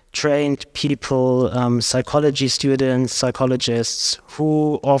trained people, psychology students, psychologists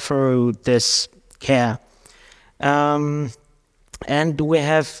who offer this care. And we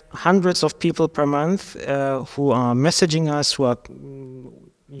have hundreds of people per month who are messaging us, who are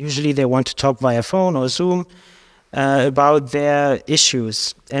usually they want to talk via phone or Zoom about their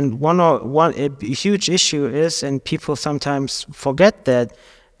issues. And a huge issue is, and people sometimes forget that,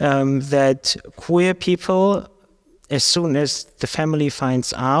 that queer people, as soon as the family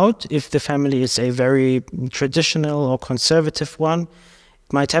finds out, if the family is a very traditional or conservative one,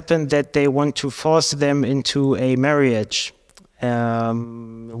 it might happen that they want to force them into a marriage,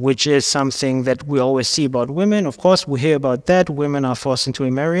 which is something that we always see about women. Of course, we hear about that. Women are forced into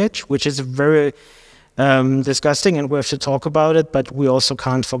a marriage, which is very disgusting, and we have to talk about it. But we also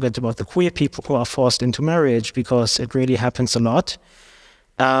can't forget about the queer people who are forced into marriage, because it really happens a lot.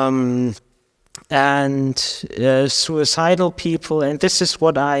 And suicidal people, and this is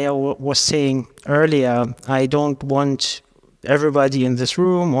what I was saying earlier. I don't want everybody in this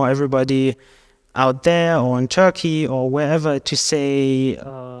room or everybody out there or in Turkey or wherever to say,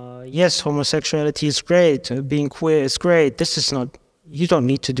 yes, homosexuality is great, being queer is great. This is not, you don't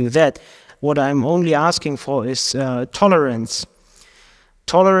need to do that. What I'm only asking for is tolerance.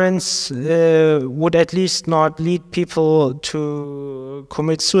 Tolerance would at least not lead people to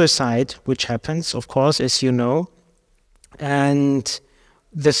commit suicide, which happens, of course, as you know. And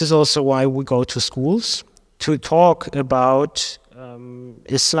this is also why we go to schools, to talk about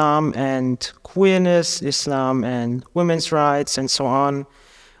Islam and queerness, Islam and women's rights, and so on.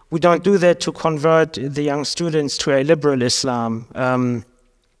 We don't do that to convert the young students to a liberal Islam.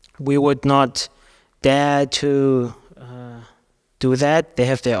 We would not dare to do that. They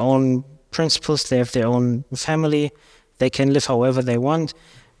have their own principles, they have their own family, they can live however they want.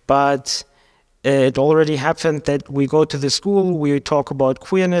 But it already happened that we go to the school, we talk about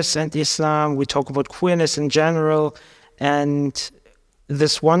queerness and Islam, we talk about queerness in general, and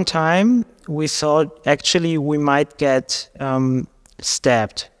this one time we thought actually we might get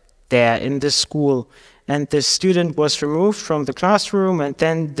stabbed there in this school. And the student was removed from the classroom, and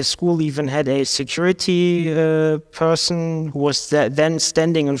then the school even had a security person who was then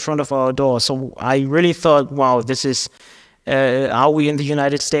standing in front of our door. So I really thought, wow, this is, are we in the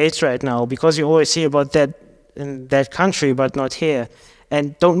United States right now? Because you always hear about that in that country, but not here.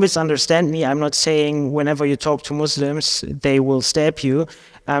 And don't misunderstand me, I'm not saying whenever you talk to Muslims, they will stab you.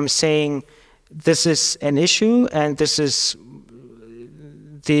 I'm saying this is an issue, and this is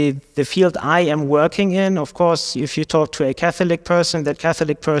the field I am working in. Of course, if you talk to a Catholic person, that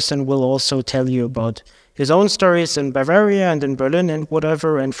Catholic person will also tell you about his own stories in Bavaria and in Berlin and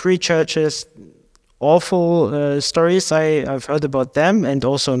whatever, and free churches, awful stories I've heard about them, and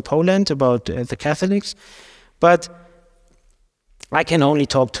also in Poland about the Catholics. But I can only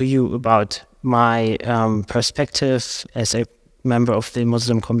talk to you about my perspective as a member of the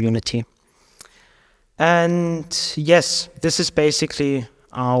Muslim community. And yes, this is basically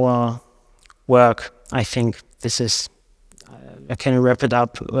our work. I think this is, I can wrap it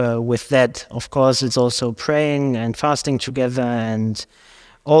up with that. Of course, it's also praying and fasting together and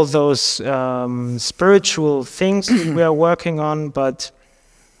all those spiritual things we are working on, but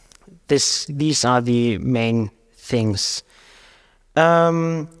these are the main things.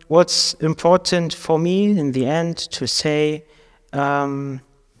 What's important for me in the end to say,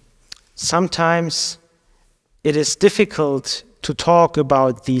 sometimes it is difficult to talk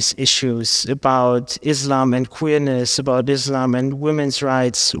about these issues, about Islam and queerness, about Islam and women's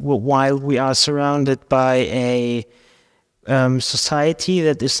rights, while we are surrounded by a society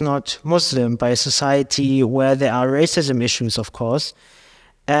that is not Muslim, by a society where there are racism issues, of course.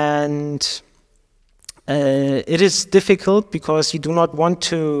 And it is difficult because you do not want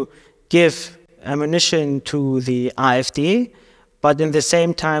to give ammunition to the AfD, but in the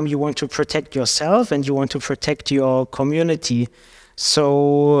same time you want to protect yourself and you want to protect your community.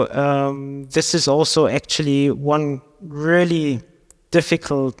 So this is also actually one really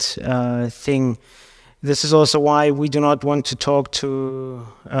difficult thing. This is also why we do not want to talk to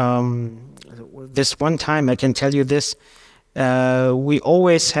this one time. I can tell you this. We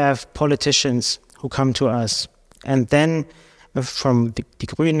always have politicians who come to us, and then from the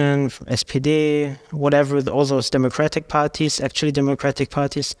Grünen, from SPD, whatever, all those democratic parties, actually democratic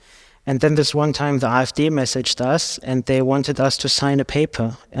parties. And then this one time the AfD messaged us and they wanted us to sign a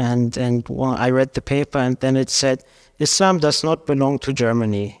paper. And well, I read the paper and then it said, Islam does not belong to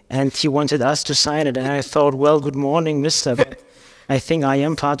Germany. And he wanted us to sign it. And I thought, well, good morning, mister. But I think I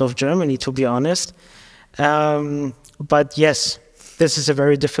am part of Germany, to be honest. But yes, this is a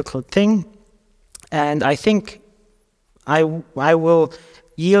very difficult thing. And I think I will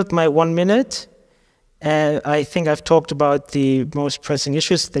yield my 1 minute. I think I've talked about the most pressing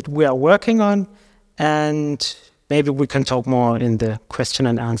issues that we are working on, and maybe we can talk more in the question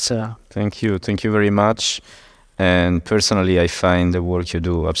and answer. Thank you very much. And personally, I find the work you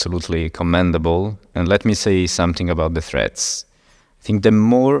do absolutely commendable. And let me say something about the threats. I think the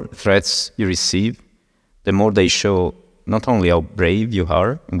more threats you receive, the more they show not only how brave you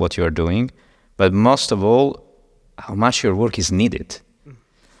are in what you are doing, but most of all, how much your work is needed.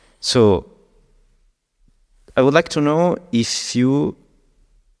 So I would like to know if you,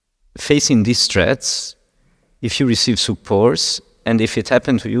 facing these threats, if you receive supports, and if it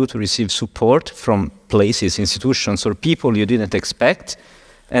happened to you to receive support from places, institutions, or people you didn't expect,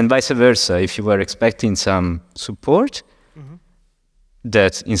 and vice versa, if you were expecting some support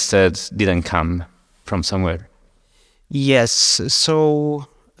that instead didn't come from somewhere. Yes, so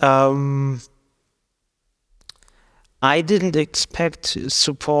I didn't expect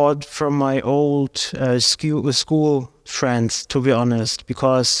support from my old school friends, to be honest,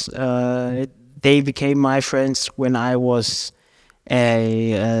 because they became my friends when I was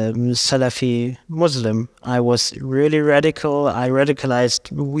a Salafi Muslim. I was really radical.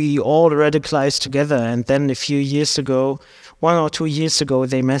 We all radicalized together. And then a few years ago, 1 or 2 years ago,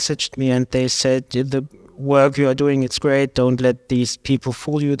 they messaged me and they said, the work you are doing, it's great. Don't let these people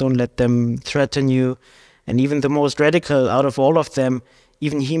fool you. Don't let them threaten you. And even the most radical out of all of them,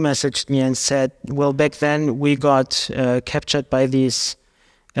 even he messaged me and said, well, back then we got captured by these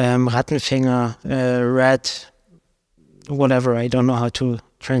Rattenfänger, rat, whatever, I don't know how to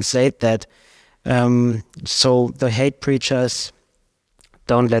translate that. So the hate preachers,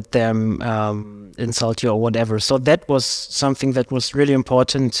 don't let them insult you or whatever. So that was something that was really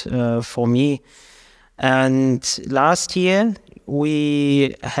important for me. And last year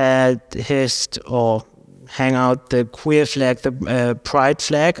we had hissed or hang out the queer flag, the pride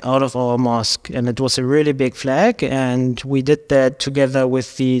flag out of our mosque. And it was a really big flag. And we did that together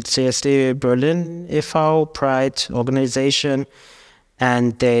with the CSD Berlin e.V. Pride organization.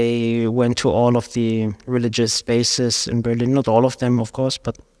 And they went to all of the religious spaces in Berlin, not all of them, of course,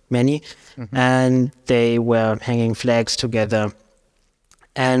 but many. And they were hanging flags together.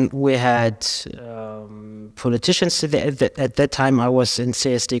 And we had politicians there. At that time I was in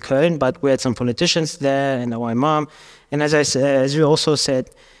CSD Köln, but we had some politicians there and our imam. And as you also said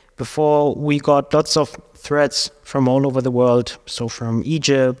before, we got lots of threats from all over the world. So from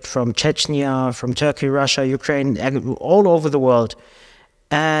Egypt, from Chechnya, from Turkey, Russia, Ukraine, all over the world.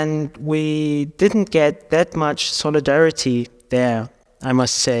 And we didn't get that much solidarity there, I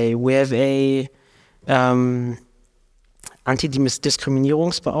must say. We have a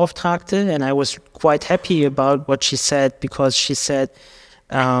Anti-Diskriminierungsbeauftragte, and I was quite happy about what she said, because she said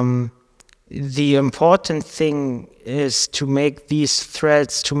the important thing is to make these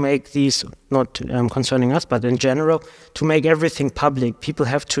threats, to make these, not concerning us, but in general, to make everything public. People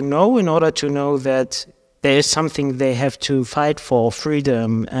have to know in order to know that there is something they have to fight for,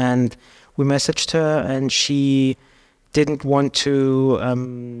 freedom. And we messaged her, and she didn't want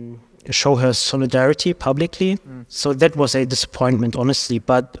to show her solidarity publicly. So that was a disappointment, honestly.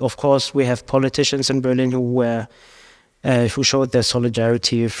 But of course, we have politicians in Berlin who showed their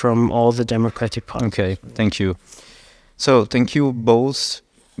solidarity from all the democratic parties. Okay, thank you. So thank you both.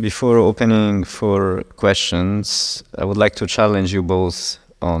 Before opening for questions, I would like to challenge you both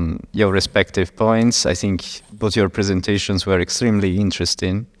on your respective points. I think both your presentations were extremely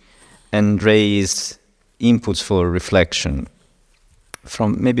interesting and raised inputs for reflection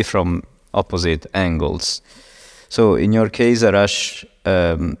maybe from opposite angles. So in your case, Arash,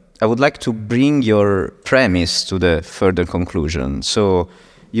 I would like to bring your premise to the further conclusion. So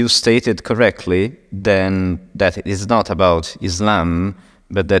you stated correctly then that it is not about Islam,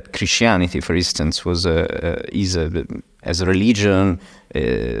 but that Christianity, for instance, was as a religion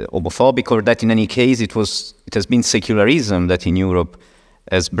homophobic, or that in any case it has been secularism that in Europe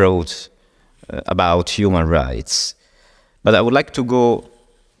has brought about human rights. But I would like to go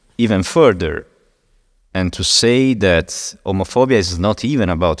even further and to say that homophobia is not even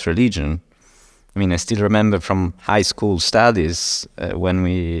about religion. I mean, I still remember from high school studies when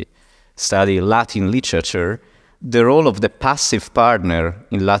we study Latin literature, the role of the passive partner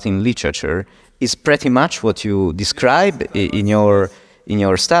in Latin literature is pretty much what you describe in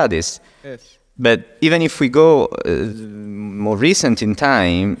your studies. Yes. But even if we go more recent in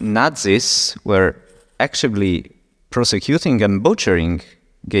time, Nazis were actually prosecuting and butchering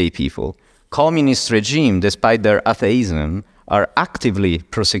gay people. Communist regime, despite their atheism, are actively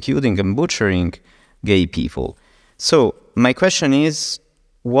prosecuting and butchering gay people. So my question is,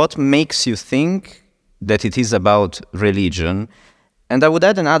 what makes you think that it is about religion? And I would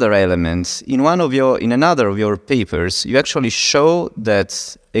add another element. In another of your papers, you actually show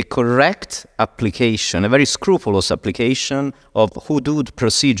that a correct application, a very scrupulous application of hudud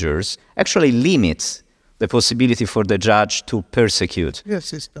procedures actually limits the possibility for the judge to persecute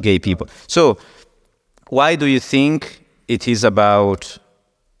gay people. So why do you think it is about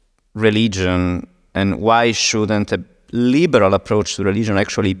religion, and why shouldn't a liberal approach to religion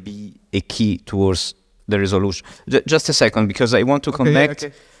actually be a key towards the resolution? Just a second, because I want to connect.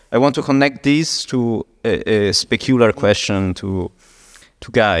 I want to connect this to a specular question to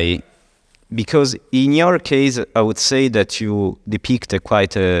Guy, because in your case, I would say that you depict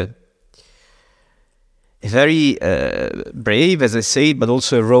quite a very brave, as I say, but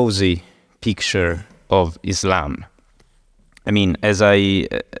also a rosy picture of Islam. I mean, as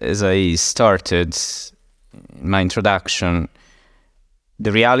I started my introduction,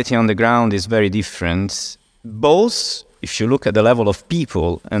 the reality on the ground is very different. Both, if you look at the level of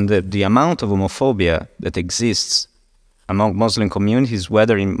people and the amount of homophobia that exists among Muslim communities,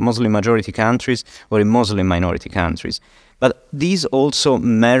 whether in Muslim majority countries or in Muslim minority countries. But these also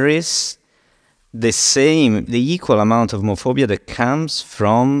mirrors the equal amount of homophobia that comes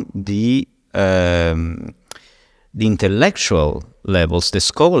from the intellectual levels, the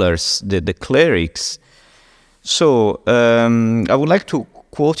scholars, the clerics. So I would like to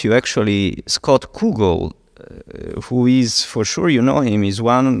quote you actually Scott Kugel, who is, for sure you know him, is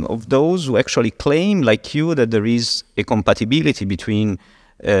one of those who actually claim, like you, that there is a compatibility between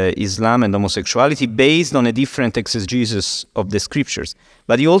Islam and homosexuality based on a different exegesis of the scriptures.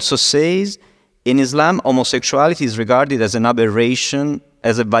 But he also says, in Islam, homosexuality is regarded as an aberration,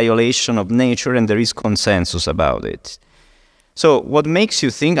 as a violation of nature, and there is consensus about it. So what makes you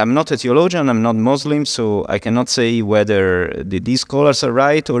think, I'm not a theologian, I'm not Muslim, so I cannot say whether these scholars are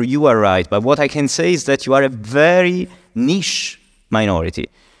right or you are right, but what I can say is that you are a very niche minority.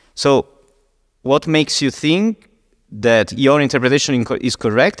 So what makes you think that your interpretation is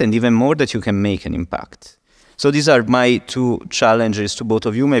correct, and even more that you can make an impact? So these are my two challenges to both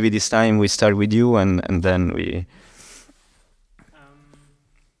of you. Maybe this time we start with you, and then we...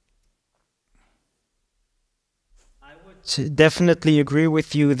 Definitely agree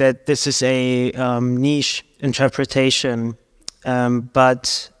with you that this is a niche interpretation,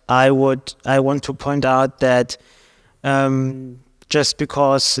 but I want to point out that just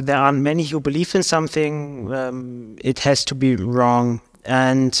because there aren't many who believe in something, it has to be wrong.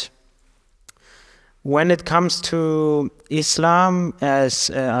 And when it comes to Islam,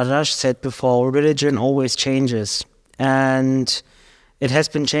 as Arash said before, religion always changes, and it has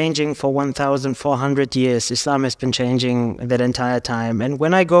been changing for 1,400 years. Islam has been changing that entire time. And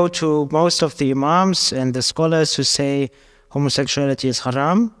when I go to most of the imams and the scholars who say homosexuality is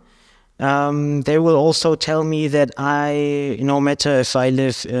haram, They will also tell me that no matter if I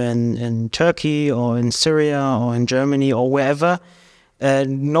live in Turkey or in Syria or in Germany or wherever,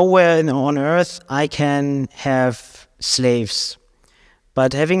 nowhere on earth I can have slaves.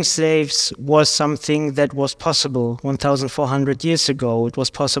 But having slaves was something that was possible 1,400 years ago. It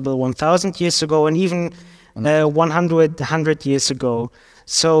was possible 1,000 years ago, and even 100 years ago.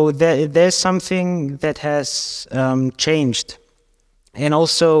 So there's something that has changed. And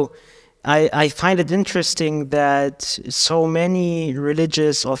also, I find it interesting that so many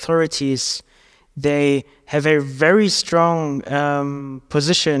religious authorities, they have a very strong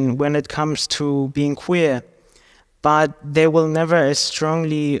position when it comes to being queer, but they will never as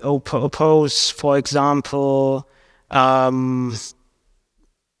strongly oppose, for example,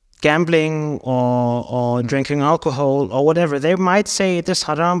 gambling or drinking alcohol or whatever. They might say it is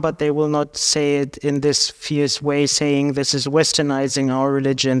haram, but they will not say it in this fierce way, saying this is westernizing our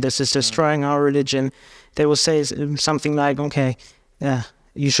religion, this is destroying our religion. They will say something like, okay, yeah,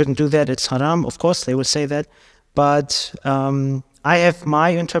 you shouldn't do that, it's haram. Of course, they will say that. But I have my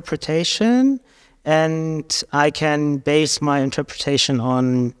interpretation, and I can base my interpretation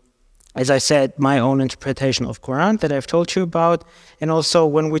on, as I said, my own interpretation of Quran that I've told you about. And also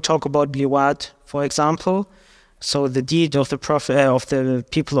when we talk about liwat, for example, so the deed of the Prophet, of the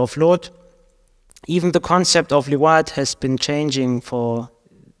people of Lot, even the concept of liwat has been changing for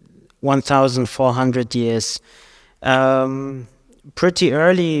 1,400 years. Pretty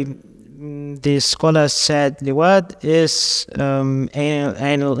early, the scholars said liwat is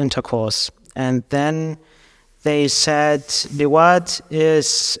anal intercourse. And then they said liwat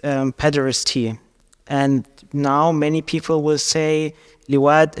is pederasty. And now many people will say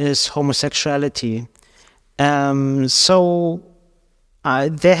liwat is homosexuality. So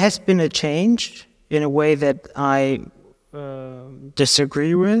there has been a change in a way that I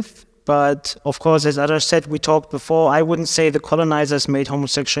disagree with. But of course, as Arash said, we talked before, I wouldn't say the colonizers made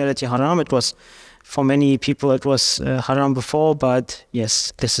homosexuality haram. It was, for many people, it was haram before, but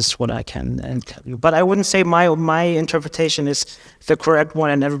yes, this is what I can tell you. But I wouldn't say my interpretation is the correct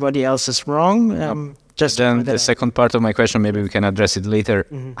one and everybody else is wrong. Just then the second part of my question, maybe we can address it later.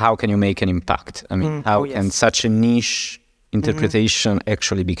 How can you make an impact? I mean, how can such a niche interpretation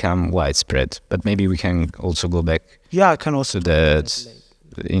actually become widespread? But maybe we can also go back. Yeah, I can also to that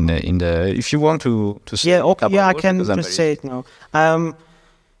in the if you want to say I can just say it now.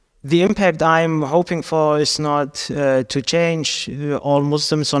 The impact I'm hoping for is not to change all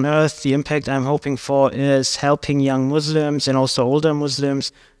Muslims on earth. The impact I'm hoping for is helping young Muslims and also older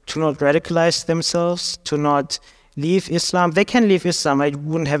Muslims to not radicalize themselves, to not leave Islam. They can leave Islam, I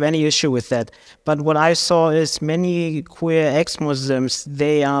wouldn't have any issue with that. But what I saw is many queer ex-Muslims,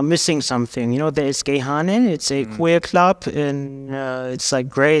 they are missing something. You know, there is Gayhane, it's a queer club, and it's like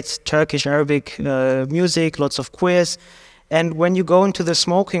great Turkish, Arabic music, lots of queers. And when you go into the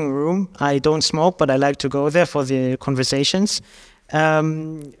smoking room, I don't smoke, but I like to go there for the conversations.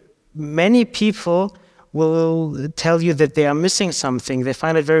 Many people will tell you that they are missing something. They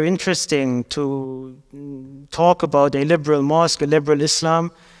find it very interesting to talk about a liberal mosque, a liberal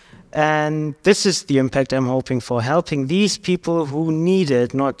Islam. And this is the impact I'm hoping for, helping these people who need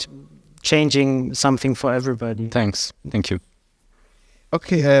it, not changing something for everybody. Thanks. Thank you.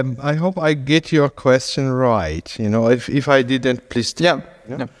 Okay, I hope I get your question right. You know, if I didn't, please. Yeah.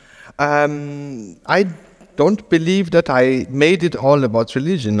 I don't believe that I made it all about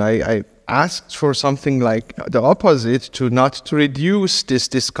religion. I asked for something like the opposite, to reduce this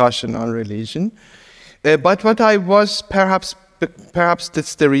discussion on religion. But what I was, perhaps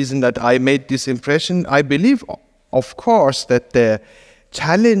that's the reason that I made this impression. I believe, of course, that the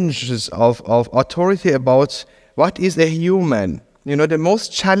challenges of authority about what is a human, you know, the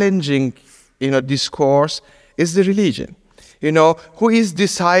most challenging, discourse is the religion. You know, who is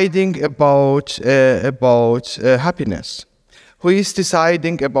deciding about happiness? Who is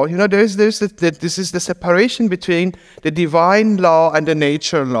deciding about, this is the separation between the divine law and the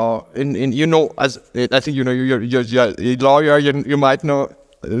nature law. As I think you're a lawyer, you might know.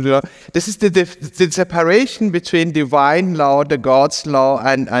 This is the separation between divine law, the God's law,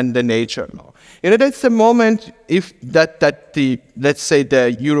 and the nature law. That's the moment if let's say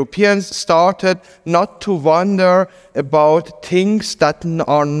the Europeans started not to wonder about things that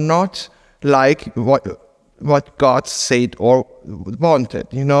are not like what God said or wanted,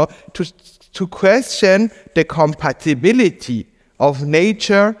 to question the compatibility of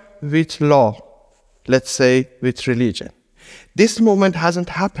nature with law, let's say with religion. This moment hasn't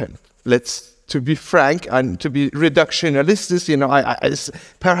happened. To be frank and to be reductionist, it's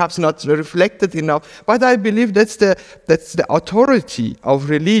perhaps not reflected enough, but I believe that's the authority of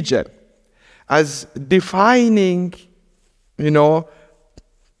religion as defining,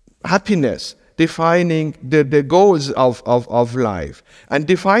 happiness, defining the goals of life, and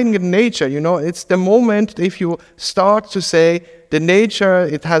defining nature. It's the moment if you start to say the nature,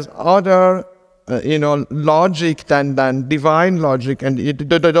 it has other, logic than divine logic, and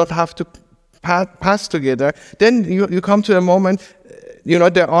they don't have to pass together. Then you come to a moment,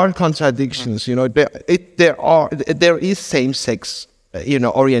 there are contradictions. There is same-sex,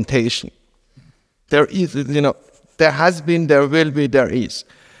 orientation. There is, there has been, there will be, there is.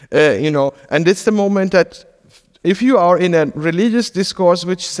 And it's the moment that if you are in a religious discourse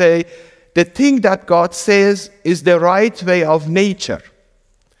which say the thing that God says is the right way of nature,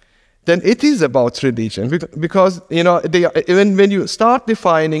 then it is about religion. Because, even when you start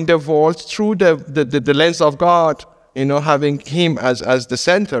defining the world through the lens of God, having him as the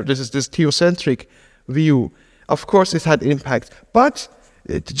center, this is this theocentric view, of course it had impact. But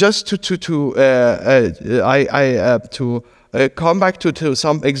just to come back to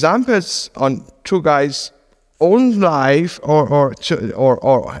some examples on Tugay's own life or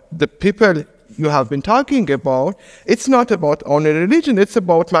the people you have been talking about, it's not about only religion, it's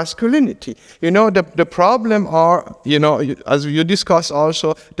about masculinity. The problem are, as you discuss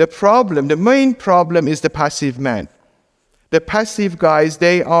also, the main problem is the passive man. The passive guys,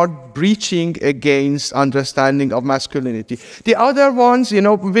 they are breaching against understanding of masculinity. The other ones,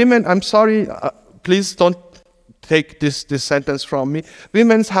 women, I'm sorry, please don't take this sentence from me.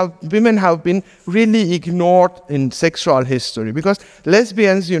 Women have been really ignored in sexual history, because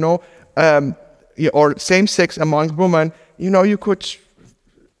lesbians, or same-sex among women, you could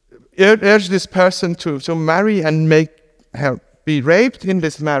urge this person to marry and make her be raped in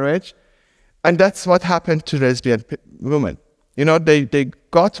this marriage, and that's what happened to lesbian women. They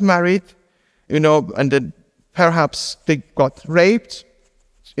got married, and then perhaps they got raped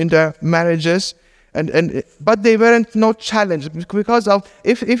in their marriages, but they weren't not challenged because of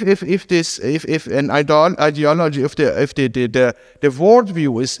if an ideology, if the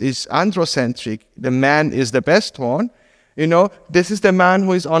worldview is androcentric, the man is the best one. This is the man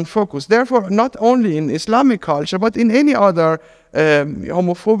who is unfocused. Therefore, not only in Islamic culture, but in any other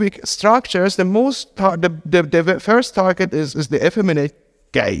homophobic structures, the first target is the effeminate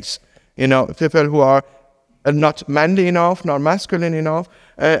gaze. People who are not manly enough, not masculine enough,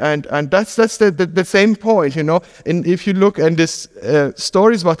 and that's the same point. And if you look at this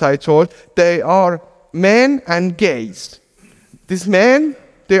stories what I told, they are men and gays. These men,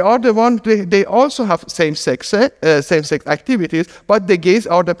 they are the one. They also have same-sex activities, but the gays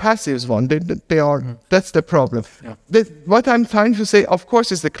are the passive one. They are. That's the problem. Yeah. What I'm trying to say, of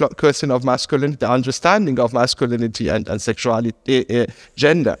course, is the question of masculinity, the understanding of masculinity and sexuality,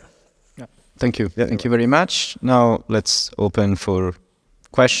 gender. Yeah. Thank you. Yeah. Thank you very much. Now let's open for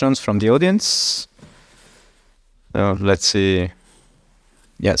questions from the audience. Let's see.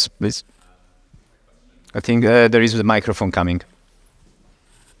 Yes, please. I think there is a microphone coming.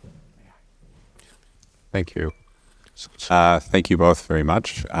 Thank you. Thank you both very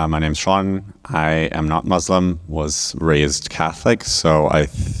much. My name's Sean. I am not Muslim, was raised Catholic, so I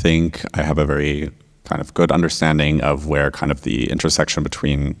think I have a very kind of good understanding of where kind of the intersection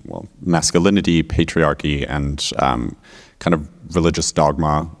between masculinity, patriarchy, and kind of religious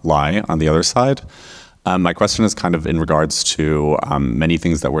dogma lie on the other side. My question is kind of in regards to many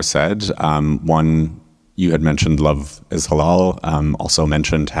things that were said. One, you had mentioned love is halal, also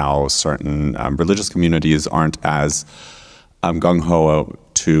mentioned how certain religious communities aren't as gung-ho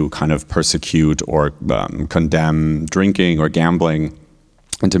to kind of persecute or condemn drinking or gambling.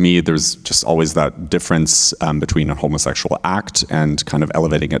 And to me, there's just always that difference between a homosexual act and kind of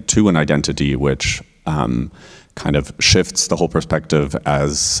elevating it to an identity, which kind of shifts the whole perspective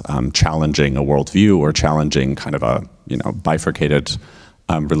as challenging a worldview or challenging kind of a bifurcated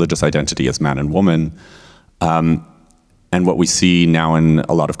religious identity as man and woman. And what we see now in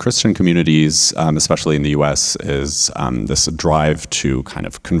a lot of Christian communities, especially in the US, is this drive to kind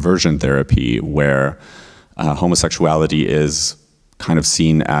of conversion therapy, where homosexuality is kind of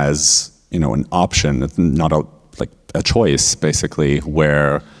seen as an option, not a choice, basically,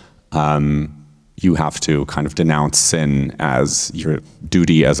 where you have to kind of denounce sin as your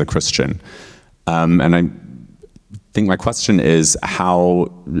duty as a Christian. And I think my question is,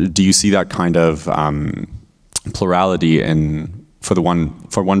 how do you see that kind of plurality in, for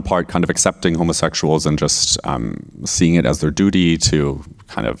one part, kind of accepting homosexuals and just seeing it as their duty to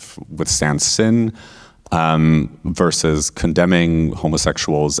kind of withstand sin, versus condemning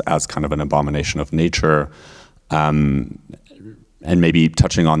homosexuals as kind of an abomination of nature? and maybe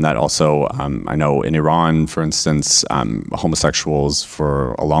touching on that also, I know in Iran, for instance, homosexuals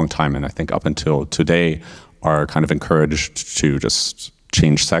for a long time, and I think up until today, are kind of encouraged to just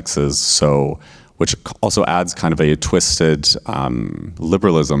change sexes. So, which also adds kind of a twisted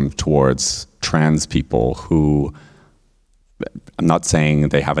liberalism towards trans people who, I'm not saying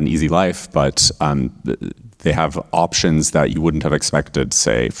they have an easy life, but they have options that you wouldn't have expected,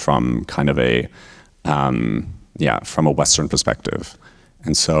 say, from kind of a, from a Western perspective.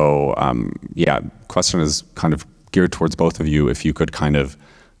 And so, question is kind of geared towards both of you, if you could kind of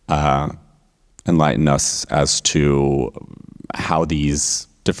enlighten us as to how these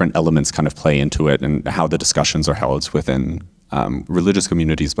different elements kind of play into it and how the discussions are held within religious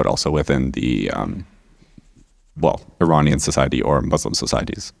communities, but also within the, Iranian society or Muslim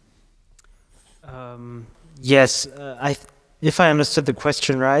societies. Yes, if I understood the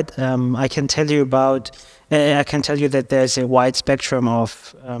question right, I can tell you that there's a wide spectrum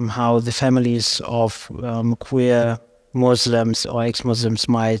of how the families of queer Muslims or ex-Muslims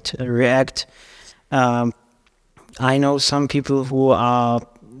might react. I know some people who are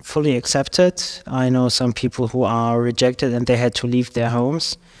fully accepted. I know some people who are rejected and they had to leave their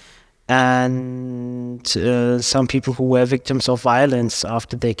homes. And some people who were victims of violence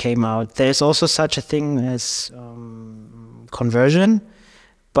after they came out. There's also such a thing as conversion,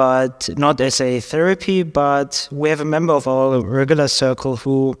 but not as a therapy, but we have a member of our regular circle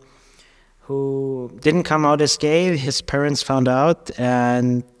who didn't come out as gay. His parents found out,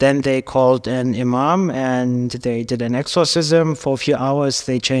 and then they called an imam and they did an exorcism. For a few hours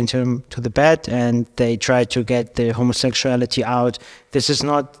they chained him to the bed and they tried to get the homosexuality out. This is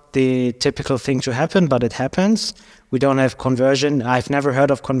not the typical thing to happen, but it happens. We don't have conversion. I've never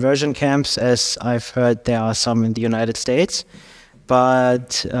heard of conversion camps, as I've heard there are some in the United States,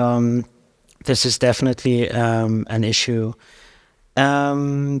 but this is definitely an issue.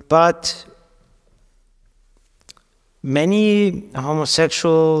 But many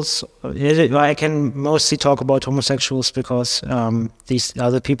homosexuals, I can mostly talk about homosexuals because these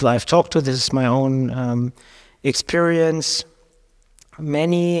are the people I've talked to. This is my own experience.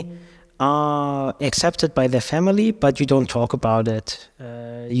 Many are accepted by their family, but you don't talk about it.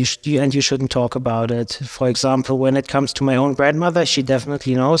 You shouldn't talk about it. For example, when it comes to my own grandmother, she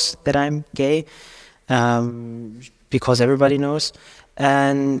definitely knows that I'm gay, because everybody knows.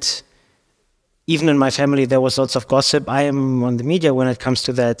 And even in my family, there was lots of gossip. I am on the media when it comes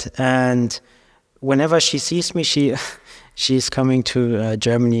to that. And whenever she sees me, she's coming to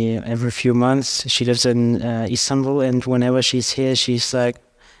Germany every few months. She lives in Istanbul, and whenever she's here, she's like,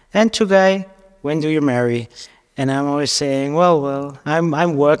 "And Tugay, when do you marry?" And I'm always saying, well,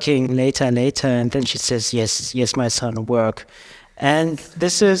 I'm working later. And then she says, yes, my son, work. And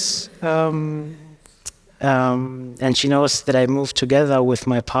this is, and she knows that I moved together with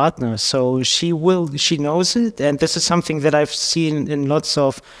my partner, so she knows it. And this is something that I've seen in lots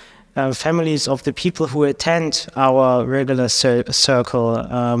of families of the people who attend our regular circle.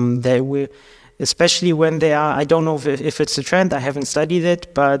 Especially when they are, I don't know if it's a trend, I haven't studied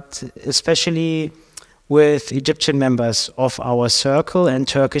it, but especially with Egyptian members of our circle and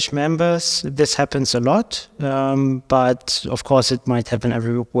Turkish members, this happens a lot. But of course it might happen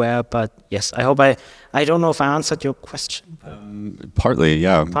everywhere. But yes, I hope I don't know if I answered your question. Partly,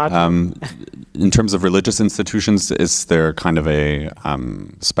 yeah. Partly. In terms of religious institutions, is there kind of a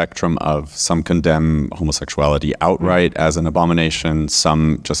spectrum of some condemn homosexuality outright as an abomination,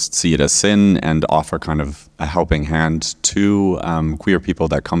 some just see it as sin and offer kind of a helping hand to queer people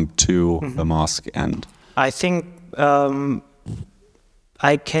that come to the mosque? And I think I'm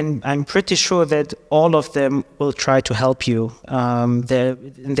pretty sure that all of them will try to help you.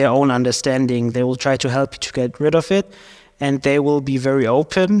 In their own understanding, they will try to help you to get rid of it, and they will be very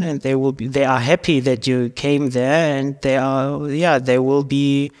open, and they are happy that you came there, and they will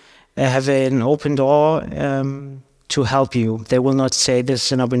be have an open door to help you. They will not say this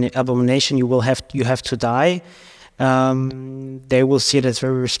is an abomination. You have to die. They will see it as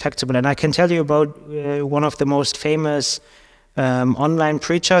very respectable. And I can tell you about one of the most famous online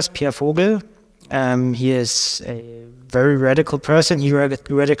preachers, Pierre Vogel. He is a very radical person. He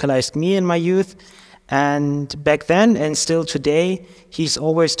radicalized me in my youth. And back then, and still today, he's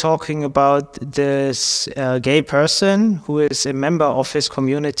always talking about this gay person who is a member of his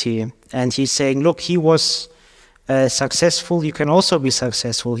community. And he's saying, look, he was successful, you can also be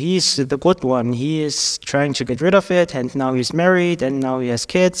successful. He's the good one. He is trying to get rid of it, and now he's married, and now he has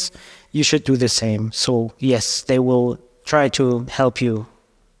kids. You should do the same. So yes, they will try to help you.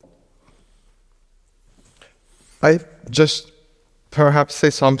 I just perhaps say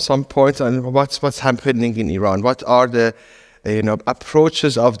some points on what's happening in Iran. What are the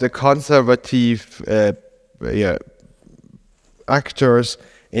approaches of the conservative actors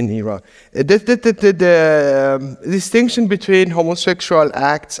in Iran. The distinction between homosexual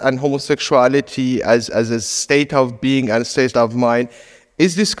acts and homosexuality as a state of being and state of mind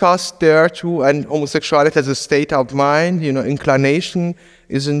is discussed there too, and homosexuality as a state of mind, inclination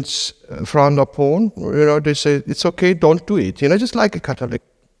isn't frowned upon. They say it's okay, don't do it. Just like a Catholic,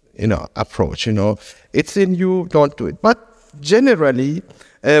 approach. It's in you, don't do it. But generally,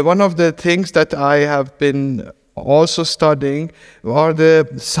 one of the things that I have been also studying are the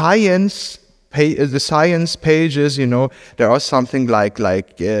science pages. There are something like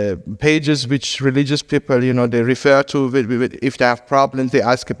pages which religious people they refer to if they have problems. They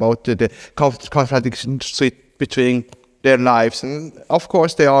ask about the contradictions between their lives, and of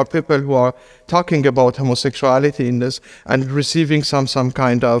course there are people who are talking about homosexuality in this and receiving some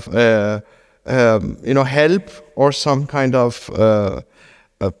kind of help or some kind of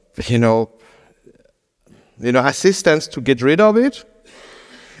assistance to get rid of it.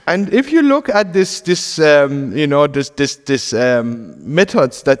 And if you look at this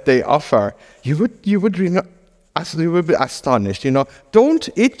methods that they offer, you would be astonished. Don't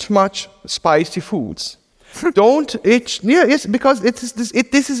eat much spicy foods. Don't eat. Yes, because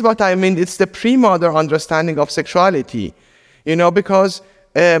this is what I mean. It's the pre-modern understanding of sexuality. Because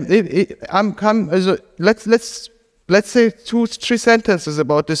let's say 2-3 sentences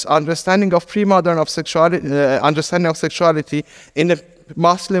about this understanding of pre-modern of sexuality, understanding of sexuality in the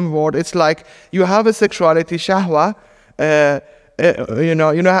Muslim world. It's like you have a sexuality, shahwa,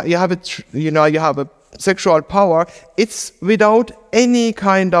 you have a sexual power. It's without any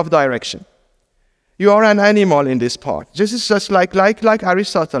kind of direction. You are an animal in this part. This is just like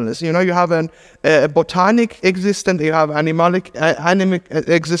Aristotle. You have a botanic existence, you have animalic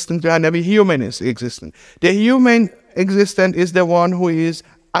existence, you have a human existence. The human existence is the one who is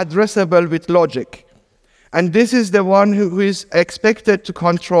addressable with logic. And this is the one who is expected to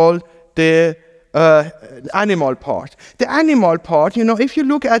control the animal part. The animal part, if you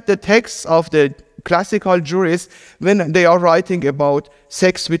look at the texts of the classical jurists, when they are writing about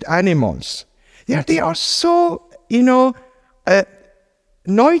sex with animals, they are so,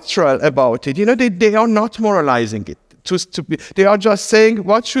 neutral about it. They are not moralizing it. They are just saying,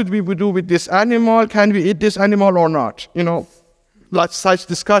 what should we do with this animal? Can we eat this animal or not? Like such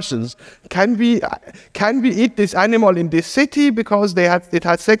discussions. Can we eat this animal in this city because it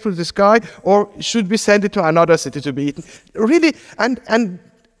had sex with this guy, or should we send it to another city to be eaten? Really, and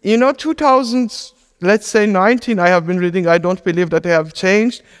 2000. Let's say 19, I have been reading, I don't believe that they have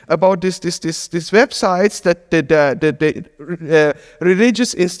changed, about these websites that the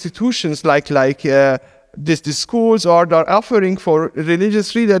religious institutions like these schools are offering for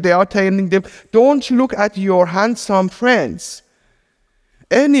religious reader. They are telling them, don't look at your handsome friends.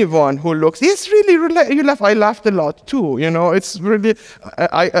 Anyone who looks, it's really, you laugh, I laughed a lot too, it's really,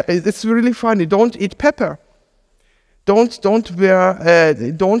 it's really funny. Don't eat pepper. Don't wear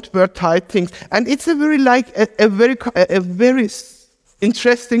tight things, and it's a very very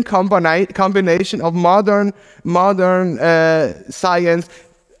interesting combination of modern science.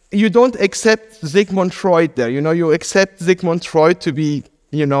 You don't accept Sigmund Freud there. You accept Sigmund Freud to be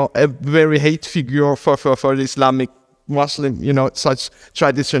a very hate figure for the Islamic Muslim such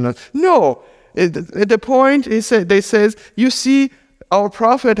traditional. No, the point is they says you see. Our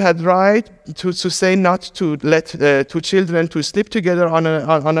Prophet had right to say not to let two children to sleep together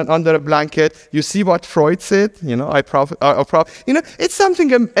under a blanket. You see what Freud said, our Prophet. It's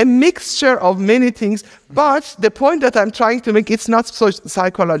something a mixture of many things. But the point that I'm trying to make, it's not so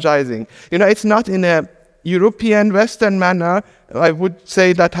psychologizing. It's not in a European Western manner. I would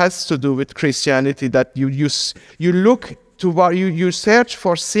say that has to do with Christianity. That you look to what you search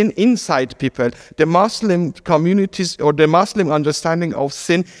for sin inside people. The Muslim communities or the Muslim understanding of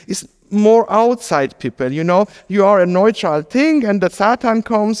sin is more outside people. You are a neutral thing, and the Satan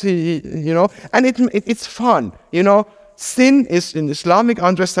comes, and it's fun. Sin is in Islamic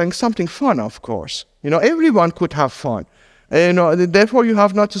understanding something fun, of course. Everyone could have fun. Therefore you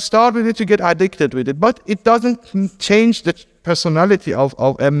have not to start with it to get addicted with it. But it doesn't change the personality of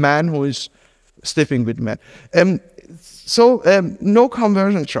a man who is sleeping with men. So no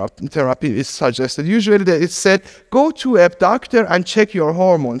conversion therapy is suggested. Usually it's said, go to a doctor and check your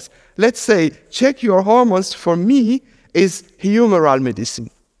hormones. Let's say, check your hormones for me is humoral medicine.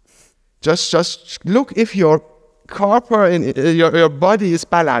 Just look if your corpore, your body is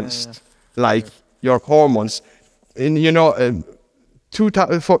balanced, like your hormones.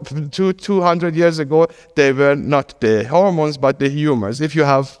 200 years ago, they were not the hormones, but the humors. If you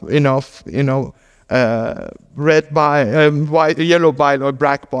have enough, red bile, white, yellow bile or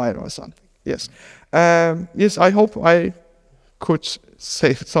black bile or something. Yes. Yes, I hope I could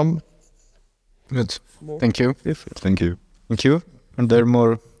say some. Good. Thank you. Thank you. Thank you. Are there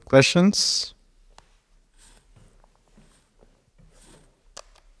more questions?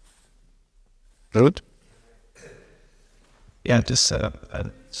 Ruud? Yeah, just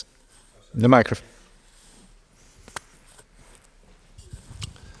The microphone.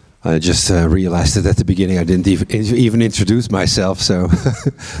 I just realized that at the beginning I didn't even introduce myself. So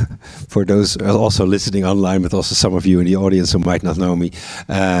for those also listening online, but also some of you in the audience who might not know me,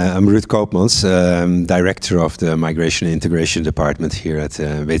 I'm Ruud Koopmans, Director of the Migration and Integration Department here at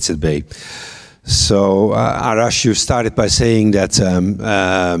WZB. So Arash, you started by saying that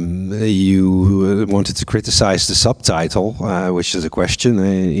you wanted to criticize the subtitle, which is a question,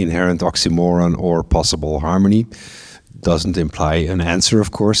 inherent oxymoron or possible harmony. Doesn't imply an answer,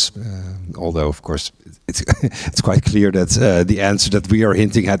 of course, although, of course, it's quite clear that the answer that we are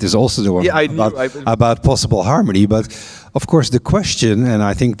hinting at is also the one about possible harmony. But, of course, the question, and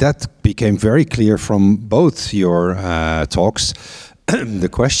I think that became very clear from both your talks, the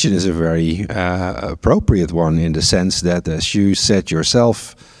question is a very appropriate one in the sense that, as you said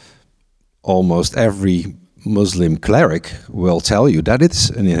yourself, almost every Muslim cleric will tell you that it's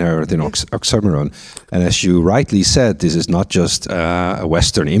an inherent oxymoron. And as you rightly said, this is not just a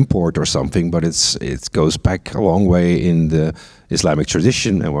Western import or something, but it goes back a long way in the Islamic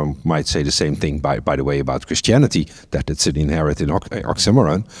tradition. And one might say the same thing, by the way, about Christianity, that it's an inherent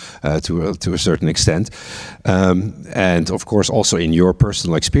oxymoron to a certain extent. And of course, also in your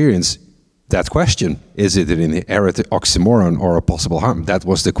personal experience, that question, is it an inherent oxymoron or a possible harm? That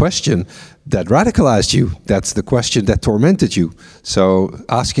was the question that radicalized you. That's the question that tormented you. So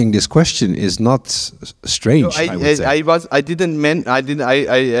asking this question is not strange. No, I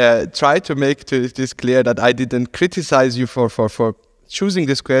tried to make this clear that I didn't criticize you for choosing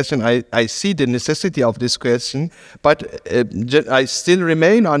this question. I see the necessity of this question, but I still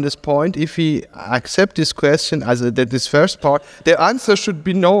remain on this point. If we accept this question as this first part, the answer should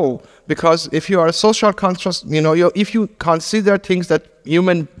be no. Because if you are a social construct, if you consider things that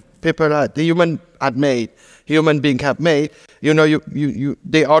human being have made,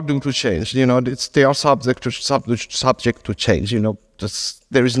 they are due to change. They are subject to change.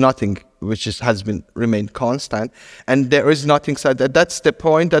 There is nothing which has remained constant, and there is nothing. So that's the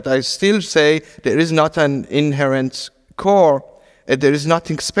point that I still say there is not an inherent core. There is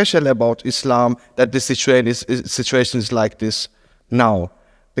nothing special about Islam that the situation is like this now.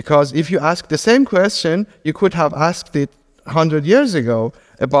 Because if you ask the same question, you could have asked it 100 years ago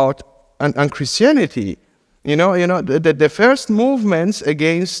about Christianity. The first movements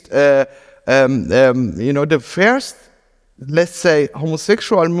against, the first, let's say,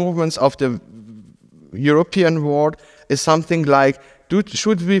 homosexual movements of the European world is something like,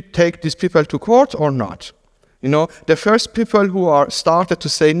 should we take these people to court or not? The first people who started to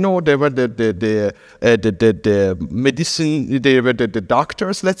say no, they were the medicine, they were the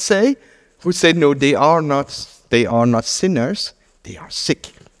doctors, let's say, who said no, they are not sinners, they are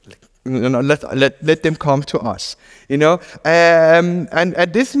sick. Let them come to us. And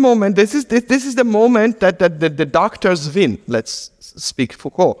at this moment, this is the moment that the doctors win. Let's speak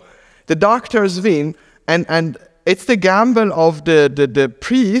Foucault. The doctors win, and it's the gamble of the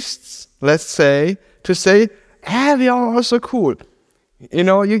priests, let's say, to say, we are also cool.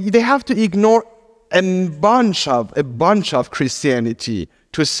 They have to ignore a bunch of Christianity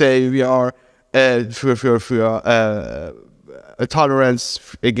to say we are for tolerance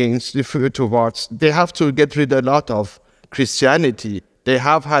towards. They have to get rid of a lot of Christianity. They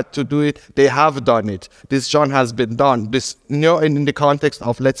have had to do it. They have done it. This John has been done. This, in the context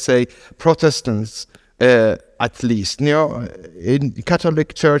of, let's say, Protestants, at least. In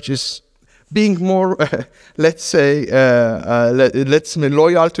Catholic Church is being more, let's say,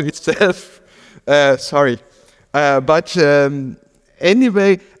 loyal to itself. But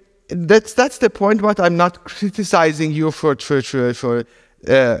anyway, that's the point. What I'm not criticizing you for just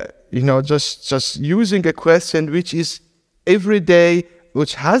using a question which is everyday,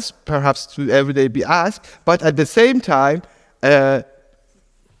 which has perhaps to everyday be asked. But at the same time, I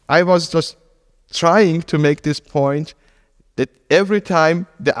was just trying to make this point that every time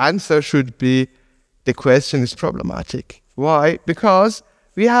the answer should be the question is problematic. Why? Because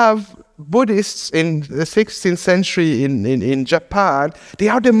we have Buddhists in the 16th century in Japan. They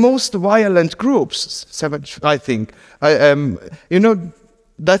are the most violent groups, I think.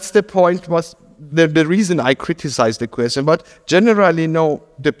 That's the point, was the reason I criticized the question. But generally, no,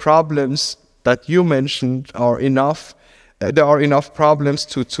 the problems that you mentioned are enough. there are enough problems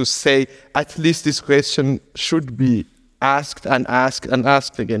to say at least this question should be asked and asked and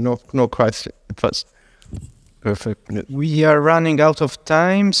asked again. No question at first. Perfect. We are running out of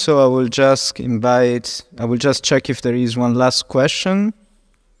time, so I will just check if there is one last question.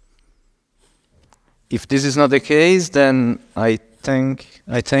 If this is not the case, then I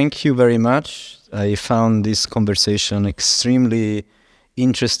thank you very much. I found this conversation extremely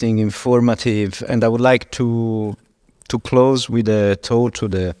interesting, informative, and I would like to close with a toast to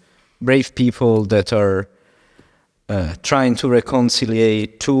the brave people that are trying to reconcile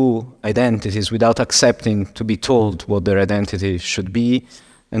two identities without accepting to be told what their identity should be,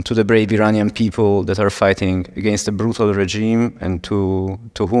 and to the brave Iranian people that are fighting against a brutal regime, and to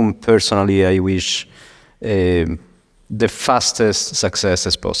whom personally I wish the fastest success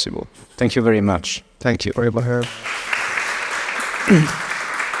as possible. Thank you very much. Thank you.